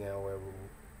age now where we'll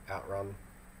outrun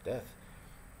death.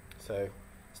 So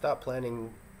start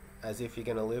planning as if you're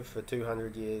going to live for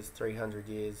 200 years, 300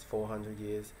 years, 400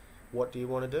 years. What do you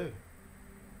want to do?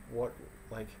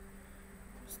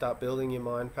 Start building your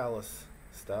mind palace.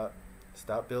 Start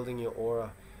building your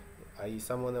aura. Are you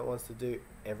someone that wants to do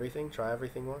everything, try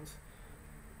everything once?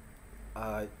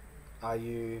 Are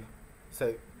you,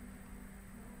 so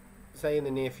say in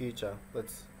the near future,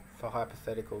 for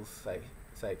hypothetical's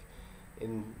sake,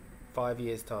 in 5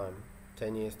 years time,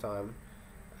 10 years time,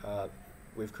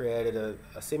 we've created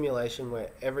a simulation where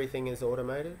everything is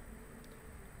automated,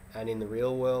 and in the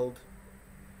real world,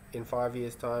 in 5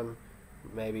 years time,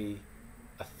 maybe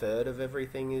a third of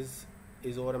everything is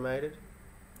automated.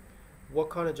 What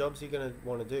kind of jobs are you going to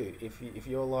want to do if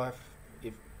your life,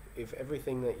 if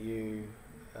everything that you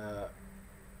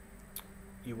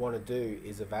want to do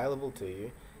is available to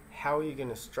you? How are you going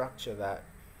to structure that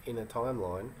in a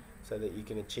timeline so that you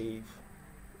can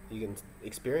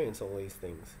experience all these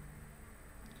things?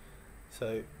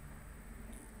 So,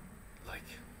 like,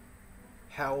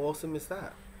 how awesome is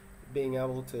that? Being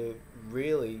able to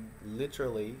really,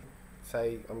 literally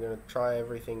say, I'm going to try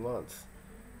everything once.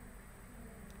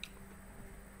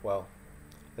 Well,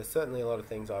 there's certainly a lot of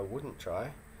things I wouldn't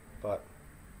try, but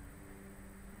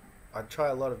I'd try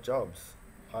a lot of jobs.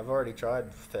 I've already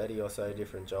tried 30 or so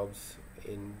different jobs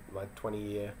in my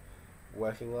 20-year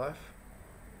working life.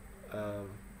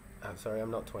 I'm sorry, I'm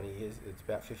not 20 years, it's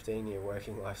about 15-year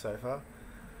working life so far.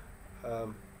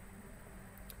 Um,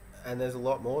 and there's a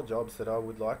lot more jobs that I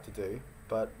would like to do,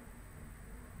 but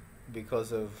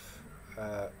because of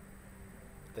uh,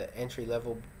 the entry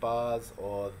level bars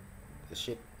or the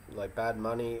shit, like bad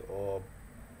money or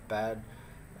bad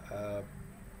uh,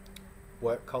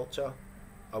 work culture,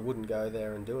 I wouldn't go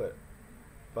there and do it.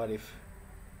 But if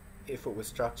it was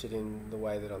structured in the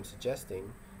way that I'm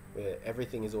suggesting, where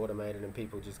everything is automated and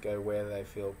people just go where they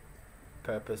feel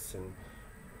purpose and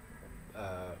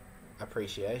uh,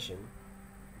 appreciation,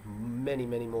 many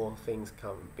more things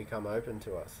become open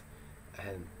to us.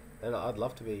 And I'd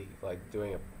love to be like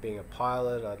being a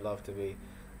pilot. I'd love to be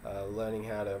learning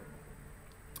how to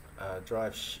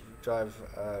drive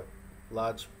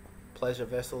large pleasure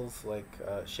vessels like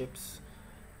ships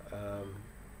um,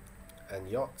 and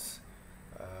yachts.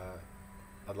 Uh,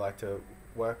 I'd like to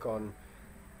work on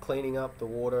cleaning up the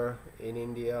water in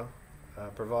India,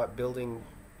 building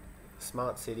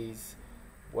smart cities,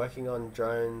 working on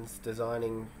drones,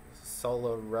 designing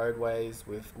solar roadways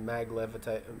with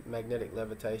magnetic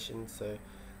levitation, so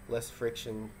less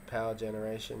friction, power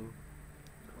generation,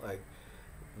 like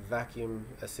vacuum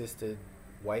assisted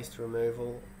waste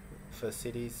removal for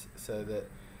cities so that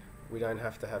we don't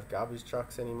have to have garbage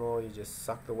trucks anymore. You just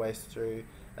suck the waste through.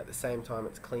 At the same time,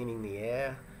 it's cleaning the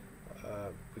air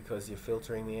because you're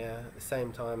filtering the air. At the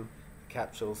same time, the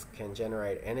capsules can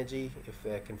generate energy if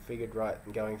they're configured right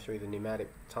and going through the pneumatic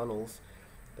tunnels.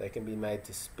 They can be made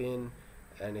to spin,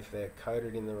 and if they're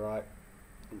coated in the right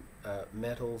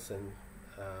metals and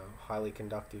highly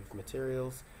conductive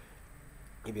materials,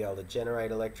 you'll be able to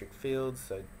generate electric fields,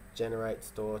 so generate,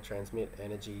 store, transmit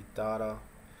energy, data.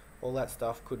 All that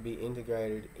stuff could be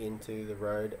integrated into the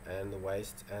road and the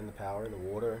waste and the power and the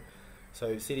water.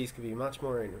 So cities could be much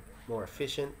more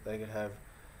efficient. They could have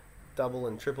double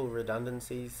and triple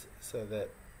redundancies so that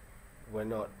we're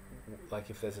not, like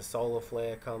if there's a solar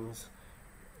flare comes,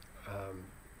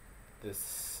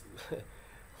 this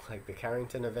like the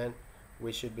Carrington event,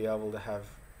 we should be able to have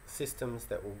systems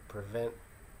that will prevent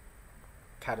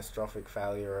catastrophic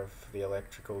failure of the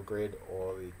electrical grid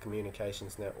or the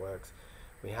communications networks.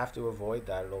 We have to avoid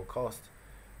that at all costs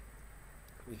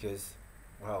because,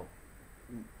 well,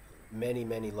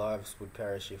 many lives would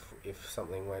perish if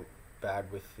something went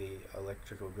bad with the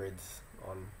electrical grids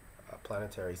on a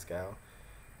planetary scale.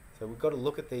 So we've got to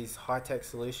look at these high-tech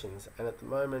solutions, and at the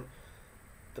moment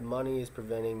the money is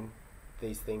preventing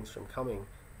these things from coming.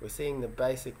 We're seeing the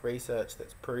basic research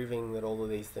that's proving that all of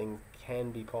these things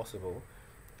can be possible,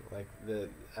 like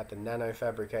at the nano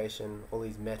fabrication, all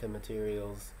these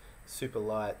metamaterials, super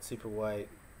light, super weight,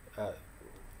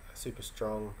 super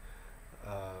strong,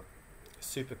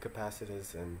 super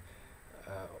capacitors, and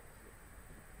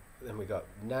then we got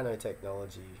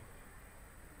nanotechnology,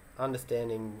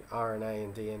 understanding RNA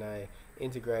and DNA,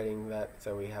 integrating that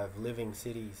so we have living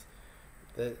cities.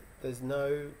 There's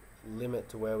no limit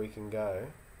to where we can go,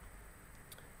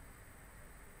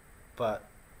 but,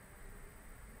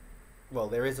 well,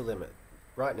 there is a limit.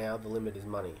 Right now, the limit is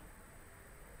money.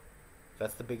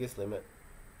 That's the biggest limit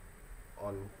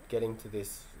on getting to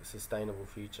this sustainable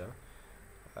future,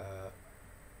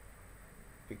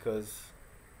 because,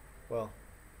 well,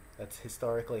 that's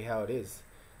historically how it is.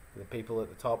 The people at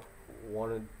the top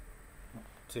wanted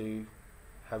to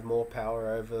have more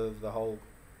power over the whole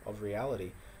of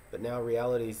reality, but now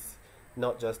reality's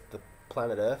not just the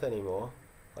planet Earth anymore.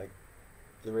 Like,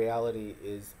 the reality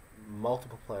is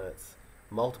multiple planets,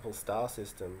 multiple star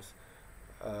systems,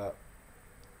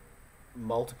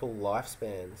 multiple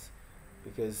lifespans.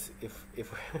 Because if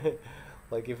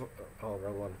like if oh,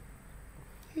 wrong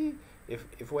one.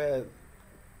 If we're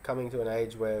coming to an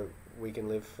age where we can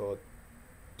live for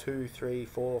 2, 3,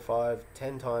 4, 5,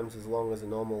 10 times as long as a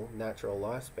normal natural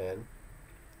lifespan,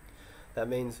 that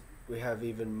means we have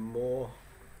even more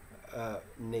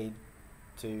need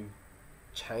to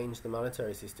change the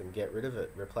monetary system, get rid of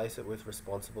it, replace it with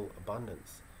responsible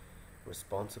abundance.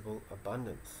 Responsible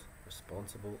abundance.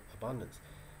 Responsible abundance.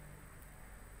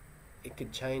 It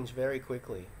could change very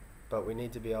quickly, but we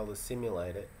need to be able to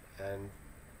simulate it, and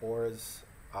auras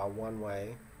are one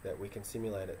way that we can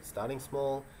simulate it. Starting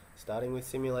small, starting with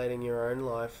simulating your own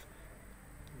life,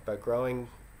 but growing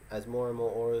as more and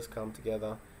more auras come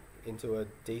together into a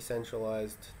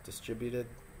decentralized, distributed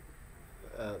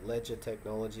ledger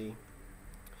technology,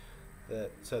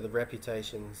 so the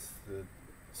reputations, the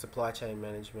supply chain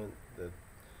management, the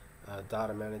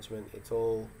data management, it's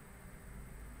all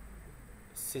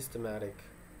systematic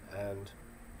and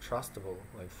trustable,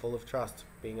 like full of trust,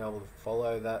 being able to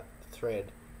follow that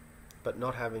thread, but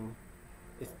not having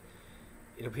it.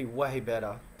 It'll be way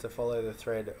better to follow the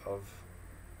thread of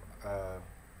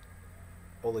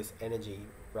all this energy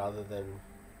rather than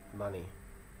money,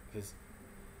 because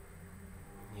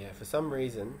for some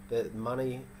reason that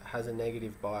money has a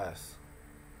negative bias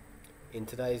in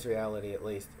today's reality, at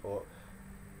least, or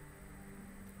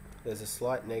there's a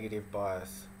slight negative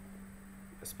bias,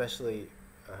 especially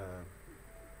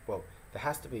well, there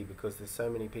has to be, because there's so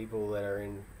many people that are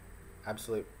in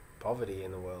absolute poverty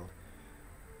in the world.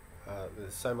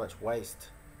 There's so much waste.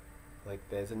 Like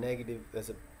there's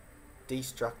a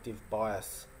destructive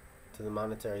bias to the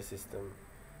monetary system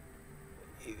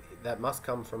that must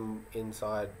come from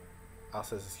inside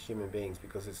us as human beings,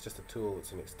 because it's just a tool,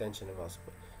 it's an extension of us.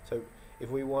 So if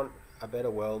we want a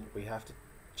better world, we have to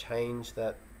change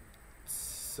that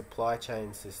supply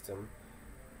chain system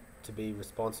to be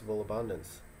responsible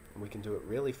abundance. And we can do it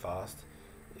really fast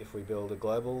if we build a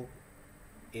global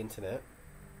internet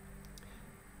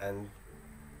and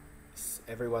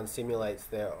everyone simulates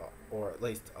or at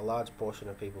least a large portion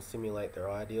of people simulate their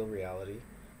ideal reality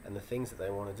and the things that they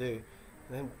want to do.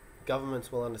 And then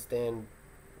governments will understand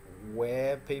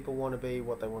where people want to be,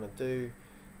 what they want to do,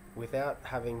 without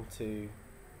having to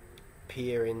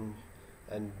peer in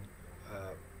and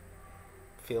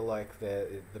feel like they're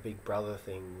the big brother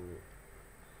thing.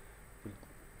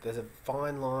 There's a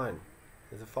fine line.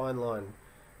 There's a fine line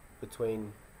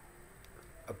between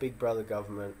a big brother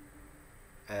government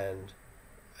and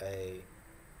a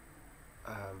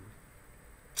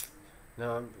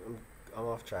no, I'm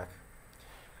off track.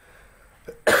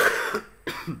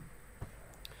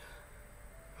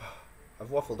 I've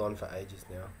waffled on for ages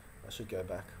now. I should go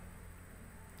back.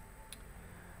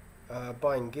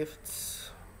 Buying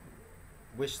gifts,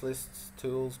 wish lists,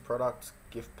 tools, products,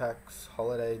 gift packs,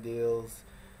 holiday deals,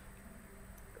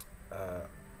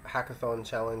 hackathon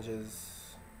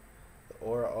challenges, the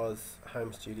Aura Oz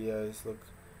home studios. Look,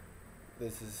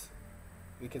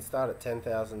 we can start at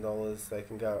 $10,000. They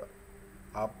can go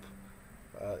up.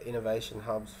 Innovation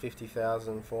hubs,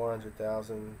 50,000,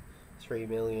 400,000, 3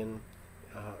 million.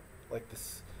 Like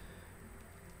this.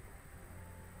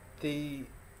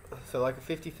 So like a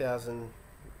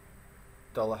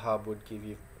 $50,000 hub would give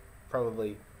you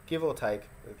probably, give or take,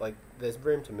 like there's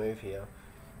room to move here.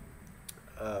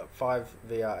 5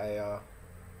 VR AR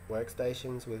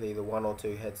workstations with either 1 or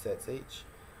 2 headsets each.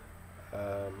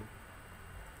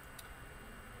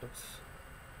 Oops,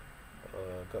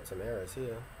 got some errors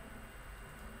here.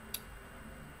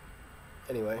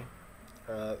 Anyway,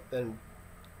 then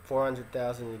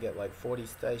 400,000 you get like 40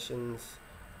 stations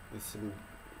with some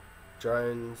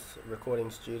drones, recording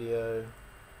studio,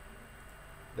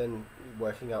 then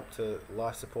working up to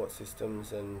life support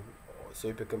systems and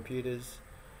supercomputers.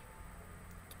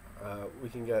 We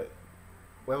can go,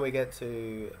 when we get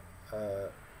to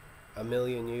 1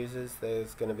 million users,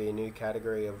 there's going to be a new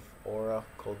category of aura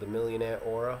called the millionaire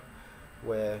aura,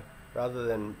 where rather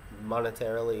than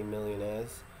monetarily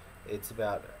millionaires, it's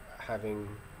about having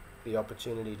the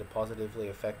opportunity to positively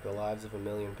affect the lives of 1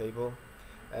 million people.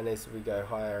 And as we go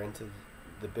higher into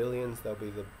the billions, there'll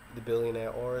be the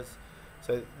billionaire auras.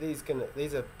 So these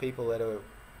are people that are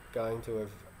going to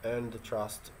have earned the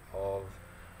trust of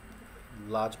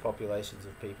large populations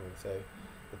of people. So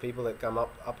the people that come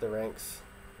up the ranks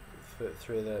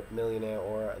through the millionaire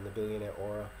aura and the billionaire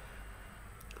aura,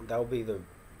 they'll be the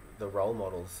role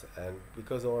models. And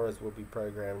because auras will be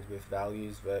programmed with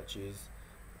values, virtues,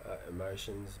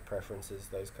 emotions, preferences,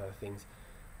 those kind of things,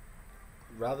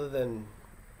 rather than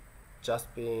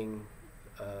just being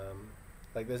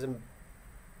like there's a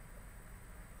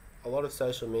lot of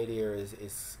social media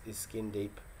is skin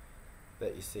deep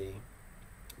that you see,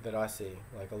 that I see,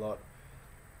 like a lot.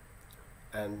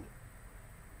 And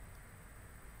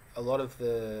a lot of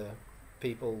the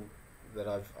people that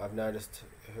I've noticed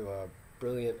who are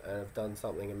brilliant and have done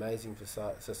something amazing for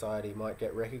society might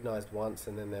get recognized once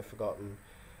and then they're forgotten.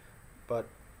 But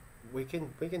we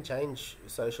can change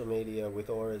social media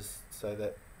with auras so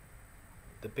that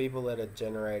the people that are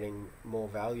generating more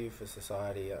value for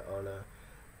society on a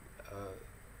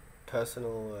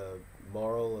personal,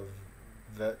 moral,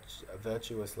 a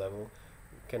virtuous level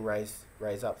can raise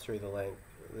up through the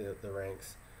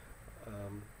ranks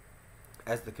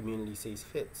as the community sees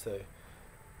fit. So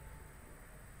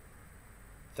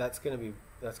that's going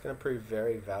to prove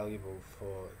very valuable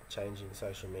for changing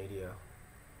social media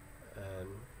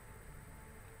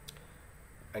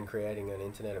and creating an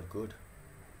internet of good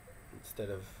instead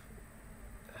of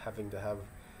having to have,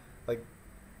 like,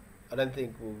 I don't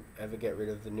think we'll ever get rid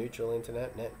of the neutral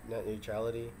internet, net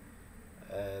neutrality,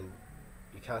 and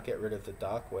you can't get rid of the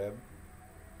dark web.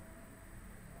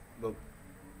 But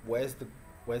where's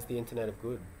the internet of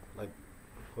good? Like,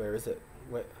 where is it?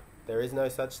 There is no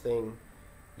such thing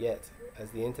yet as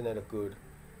the internet of good,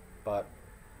 but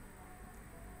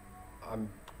I'm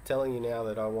telling you now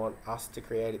that I want us to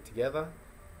create it together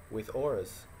with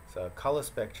auras. So a color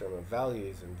spectrum of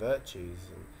values and virtues,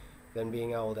 and then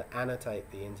being able to annotate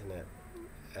the internet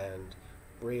and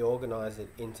reorganize it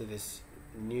into this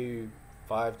new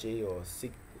 5G or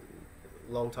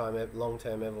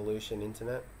long-term evolution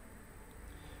internet,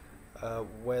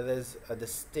 where there's a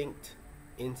distinct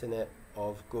internet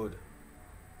of good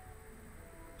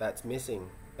that's missing.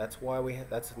 That's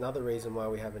that's another reason why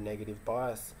we have a negative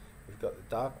bias. We've got the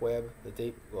dark web, the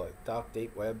deep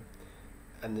web,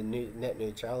 and the net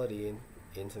neutrality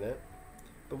internet,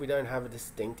 but we don't have a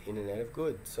distinct internet of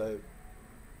good. So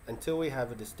until we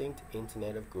have a distinct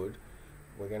internet of good,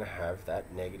 we're going to have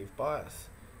that negative bias.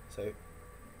 So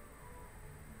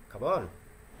come on,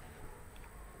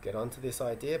 get onto this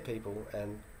idea, people,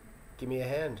 and give me a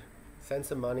hand. Send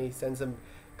some money,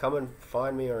 come and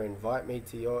find me or invite me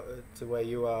to where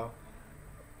you are.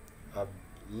 I've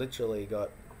literally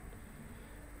got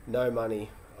no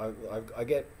money. I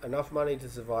get enough money to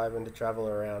survive and to travel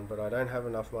around, but I don't have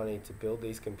enough money to build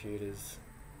these computers.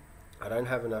 I don't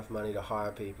have enough money to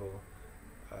hire people.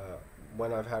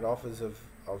 When I've had offers of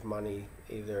money,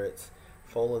 either it's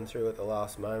fallen through at the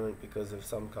last moment because of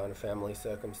some kind of family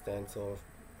circumstance, or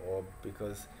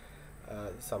because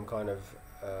some kind of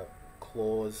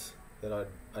clause that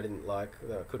I didn't like,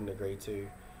 that I couldn't agree to.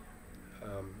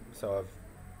 So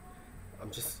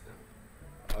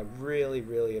I really,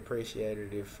 really appreciate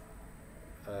it if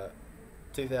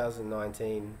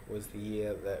 2019 was the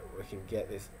year that we can get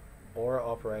this Aura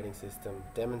operating system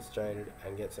demonstrated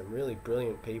and get some really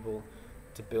brilliant people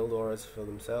to build auras for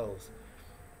themselves,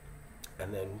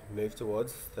 and then move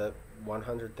towards the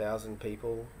 100,000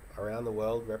 people around the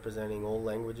world representing all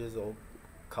languages, all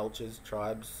cultures,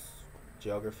 tribes,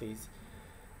 geographies.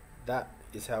 That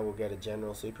is how we'll get a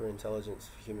general super intelligence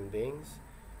for human beings.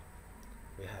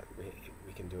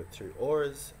 We can do it through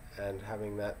auras, and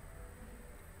having that,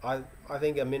 I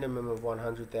think a minimum of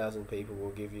 100,000 people will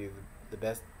give you the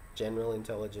best general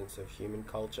intelligence of human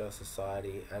culture,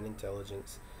 society, and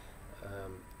intelligence,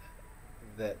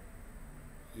 that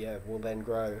will then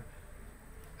grow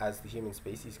as the human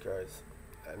species grows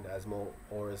and as more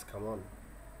auras come on.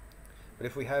 But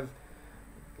if we have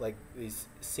like these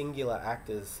singular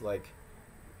actors like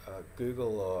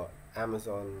Google or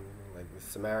Amazon, like with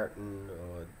Samaritan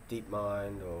or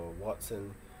DeepMind or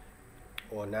Watson,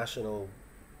 or national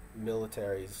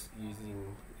militaries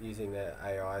using their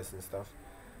AIs and stuff,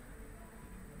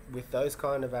 with those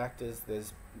kind of actors,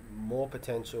 there's more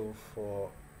potential for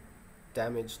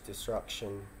damage,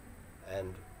 destruction,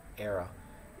 and error.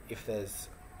 If there's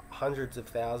hundreds of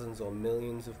thousands or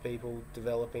millions of people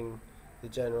developing the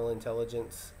general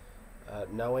intelligence,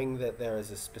 knowing that there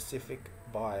is a specific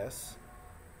bias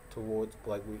towards,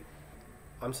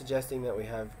 I'm suggesting that we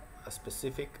have a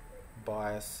specific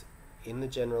bias in the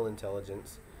general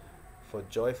intelligence for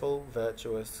joyful,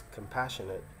 virtuous,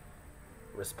 compassionate,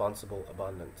 responsible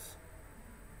abundance.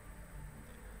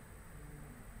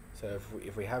 So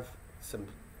if we have some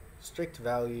strict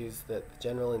values that the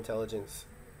general intelligence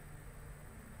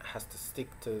has to stick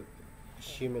to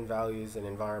human values and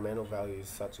environmental values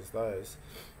such as those,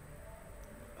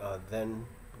 then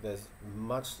there's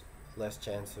much less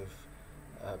chance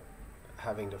of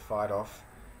having to fight off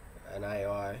an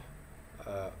AI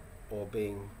or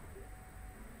being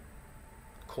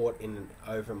caught in an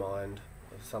overmind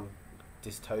of some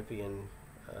dystopian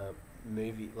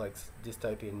movie, like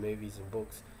dystopian movies and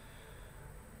books.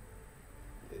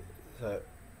 So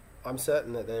I'm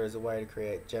certain that there is a way to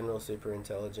create general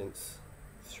super-intelligence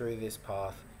through this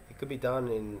path. It could be done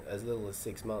in as little as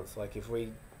 6 months. Like if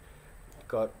we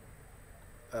got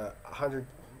 100,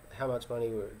 how much money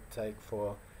would it take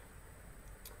for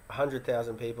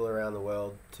 100,000 people around the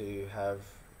world to have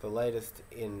the latest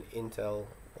in Intel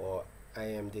or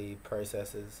AMD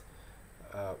processors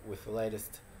with the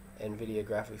latest NVIDIA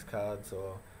graphics cards,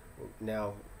 or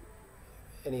now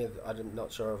I'm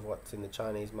not sure of what's in the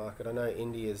Chinese market. I know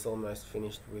India is almost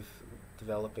finished with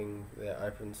developing their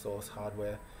open source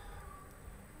hardware.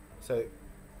 So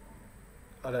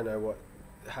I don't know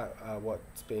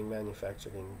what's being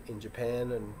manufactured in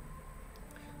Japan, and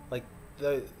Like,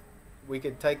 the, we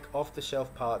could take off the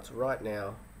shelf parts right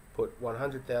now, put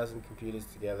 100,000 computers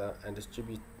together and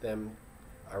distribute them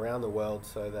around the world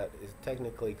so that it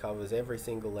technically covers every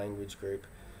single language group,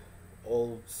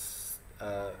 all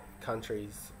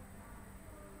countries,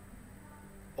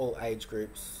 all age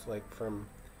groups, like from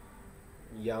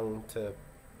young to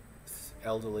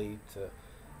elderly, to,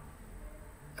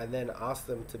 and then ask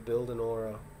them to build an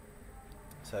aura.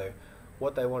 So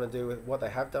what they want to do with what they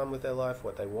have done with their life,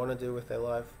 what they want to do with their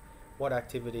life, what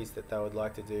activities that they would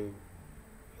like to do.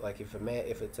 Like if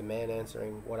it's a man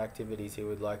answering, what activities he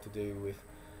would like to do with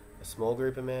a small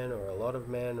group of men or a lot of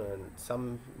men or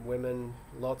some women,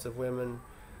 lots of women.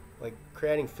 Like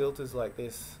creating filters like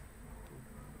this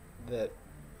that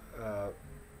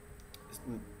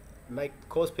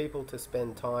cause people to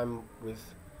spend time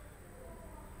with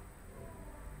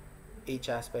each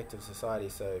aspect of society.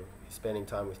 So you're spending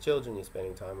time with children, you're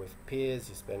spending time with peers,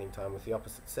 you're spending time with the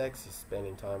opposite sex, you're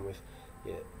spending time with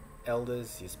your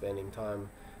elders, you're spending time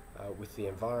with the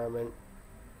environment,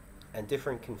 and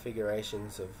different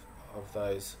configurations of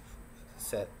those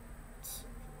sets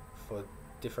for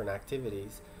different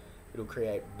activities. It'll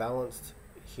create balanced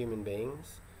human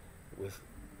beings with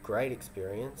great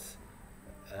experience,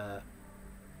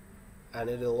 and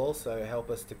it'll also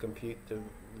help us to compute the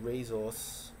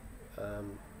resource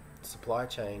supply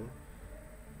chain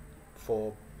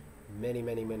for many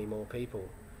more people.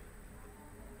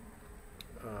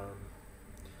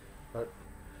 But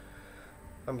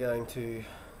I'm going to,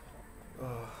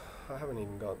 I haven't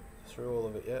even got through all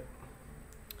of it yet,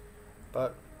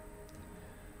 but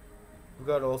we've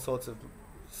got all sorts of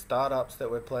startups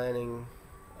that we're planning,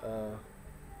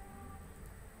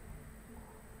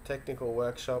 technical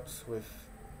workshops with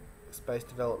Space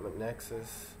Development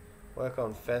Nexus, work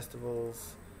on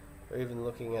festivals. We're even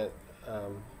looking at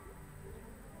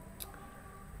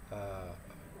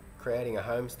creating a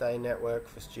homestay network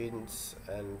for students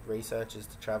and researchers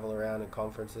to travel around at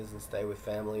conferences and stay with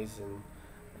families, and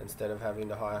instead of having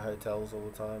to hire hotels all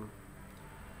the time.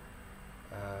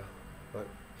 But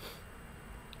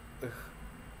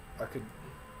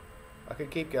I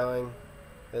could keep going.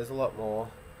 There's a lot more,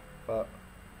 but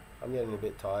I'm getting a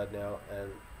bit tired now, and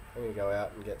I'm gonna go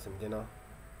out and get some dinner.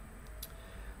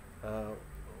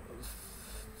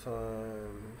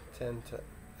 Time 10 to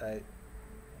 8.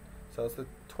 So it's the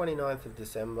 29th of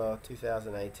December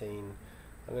 2018.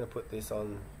 I'm going to put this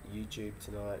on YouTube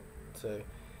tonight. So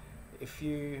if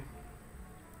you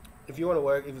want to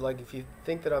work, if you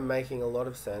think that I'm making a lot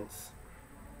of sense,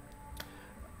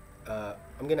 I'm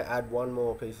going to add one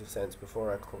more piece of sense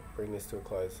before I bring this to a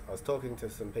close. I was talking to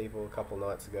some people a couple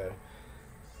nights ago.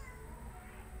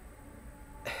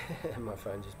 My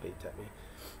phone just beeped at me.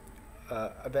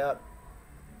 About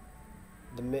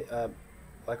the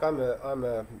like I'm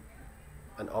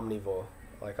an omnivore.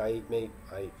 Like I eat meat,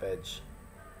 I eat veg.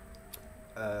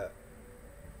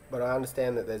 But I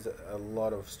understand that there's a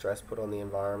lot of stress put on the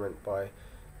environment by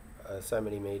so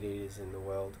many meat eaters in the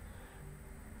world.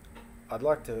 I'd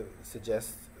like to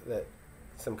suggest that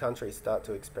some countries start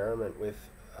to experiment with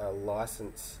a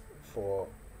license for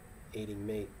eating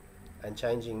meat and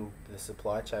changing the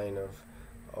supply chain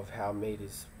of how meat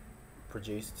is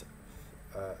produced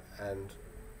and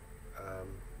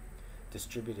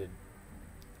distributed.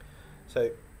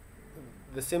 So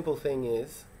the simple thing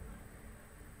is,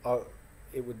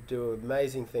 it would do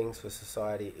amazing things for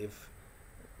society if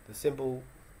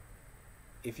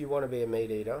you want to be a meat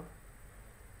eater,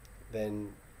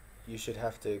 then you should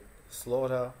have to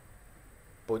slaughter,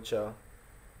 butcher,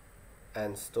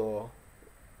 and store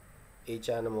each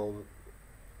animal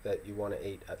that you want to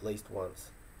eat at least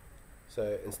once.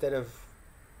 So instead of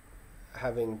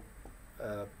having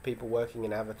people working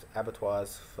in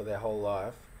abattoirs for their whole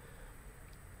life,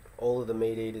 all of the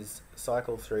meat eaters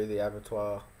cycle through the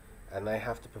abattoir, and they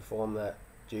have to perform that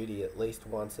duty at least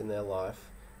once in their life.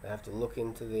 They have to look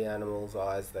into the animal's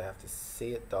eyes, they have to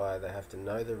see it die, they have to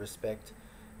know the respect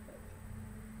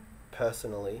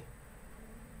personally,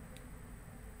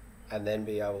 and then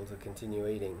be able to continue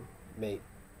eating meat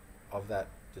of that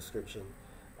description.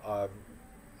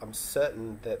 I'm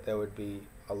certain that there would be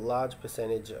a large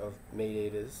percentage of meat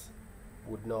eaters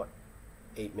would not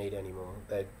eat meat anymore.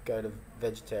 They'd go to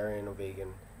vegetarian or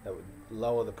vegan. That would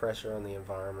lower the pressure on the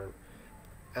environment.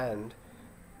 And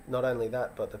not only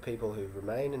that, but the people who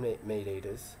remain meat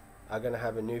eaters are going to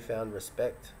have a newfound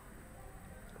respect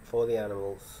for the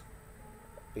animals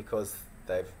because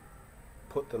they've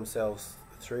put themselves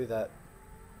through that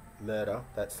murder,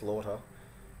 that slaughter,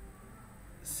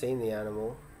 seen the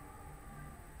animal.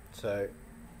 So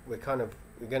we're going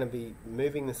to be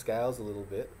moving the scales a little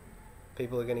bit.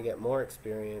 People are going to get more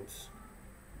experience,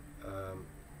 Um,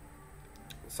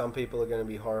 some people are going to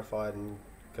be horrified and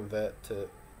convert to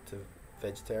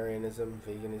vegetarianism,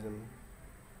 veganism,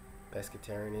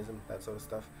 pescatarianism, that sort of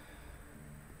stuff.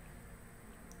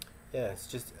 Yeah, it's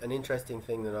just an interesting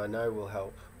thing that I know will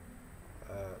help,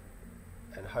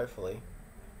 and hopefully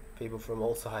people from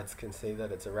all sides can see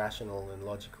that it's a rational and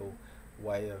logical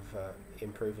way of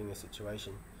improving the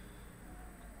situation.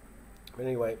 But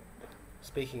anyway,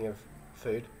 speaking of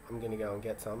food, I'm going to go and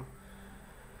get some.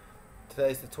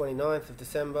 Today's the 29th of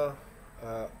December.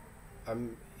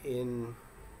 I'm in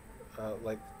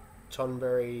like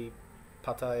Chonburi,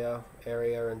 Pattaya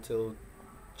area until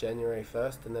January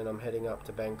 1st, and then I'm heading up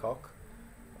to Bangkok.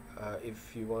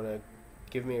 If you want to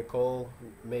give me a call,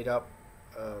 meet up,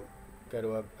 go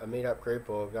to a meetup group,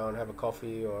 or go and have a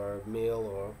coffee or a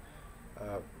meal,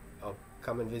 or I'll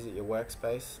come and visit your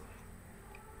workspace,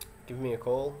 give me a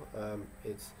call.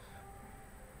 It's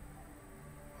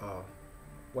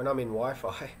when I'm in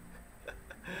Wi-Fi,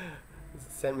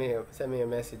 send me a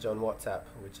message on WhatsApp,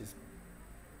 which is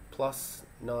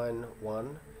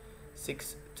 +91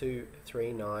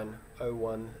 6239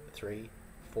 013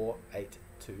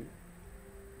 482,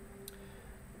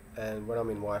 and when I'm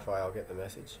in Wi-Fi I'll get the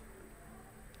message.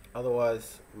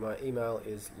 Otherwise, my email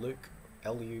is Luke,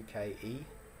 LUKE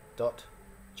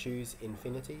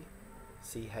 .chooseinfinity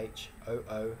CHOOSEINFINITY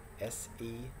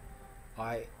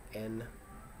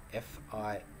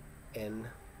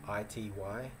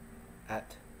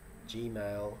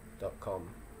 @gmail.com,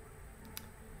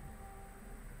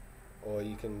 or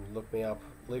you can look me up,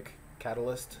 Luke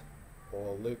Catalyst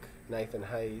or Luke Nathan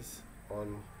Hayes,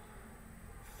 on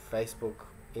Facebook,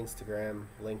 Instagram,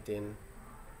 LinkedIn.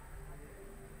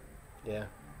 Yeah.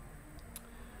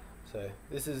 So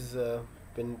this has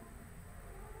been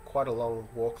quite a long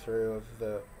walkthrough of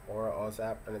the Aura Oz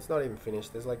app, and it's not even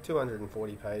finished. There's like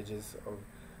 240 pages of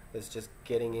it's just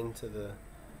getting into the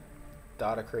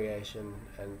data creation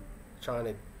and trying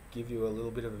to give you a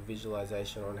little bit of a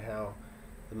visualization on how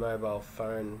the mobile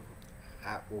phone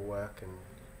app will work, and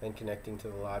then connecting to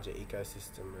the larger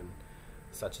ecosystem, and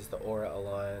such as the Aura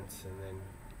Alliance, and then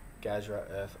Gajra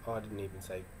Earth. Oh, I didn't even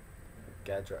say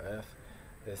Gajra Earth.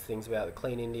 There's things about the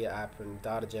Clean India app and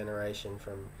data generation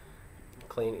from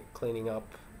cleaning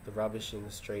up the rubbish in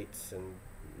the streets, and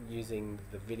using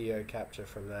the video capture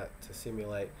from that to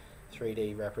simulate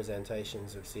 3D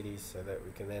representations of cities, so that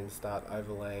we can then start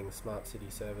overlaying smart city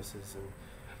services.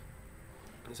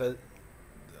 And so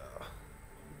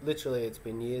literally it's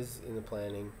been years in the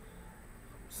planning,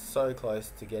 so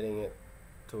close to getting it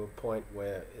to a point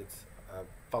where it's a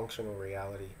functional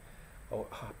reality.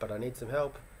 But I need some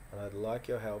help, and I'd like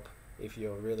your help if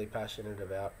you're really passionate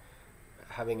about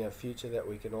having a future that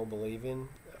we can all believe in,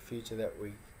 a future that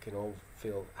we can all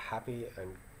feel happy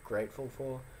and grateful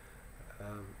for.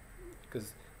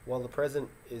 Because while the present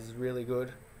is really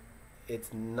good,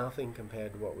 it's nothing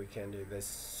compared to what we can do. There's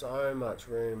so much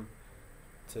room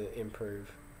to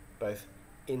improve, both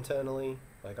internally,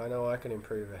 like I know I can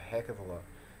improve a heck of a lot,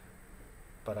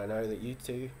 but I know that you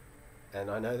too, and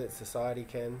I know that society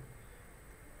can.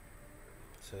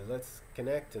 So let's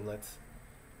connect and let's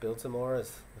build some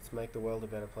auras. Let's make the world a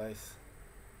better place.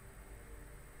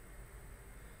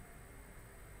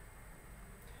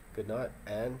 Good night,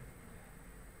 and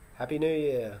Happy New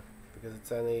Year, because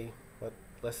it's only, what,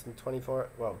 less than 24,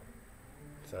 well,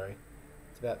 sorry,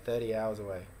 it's about 30 hours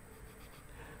away.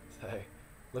 So,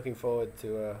 looking forward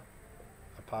to a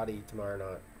party tomorrow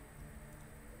night.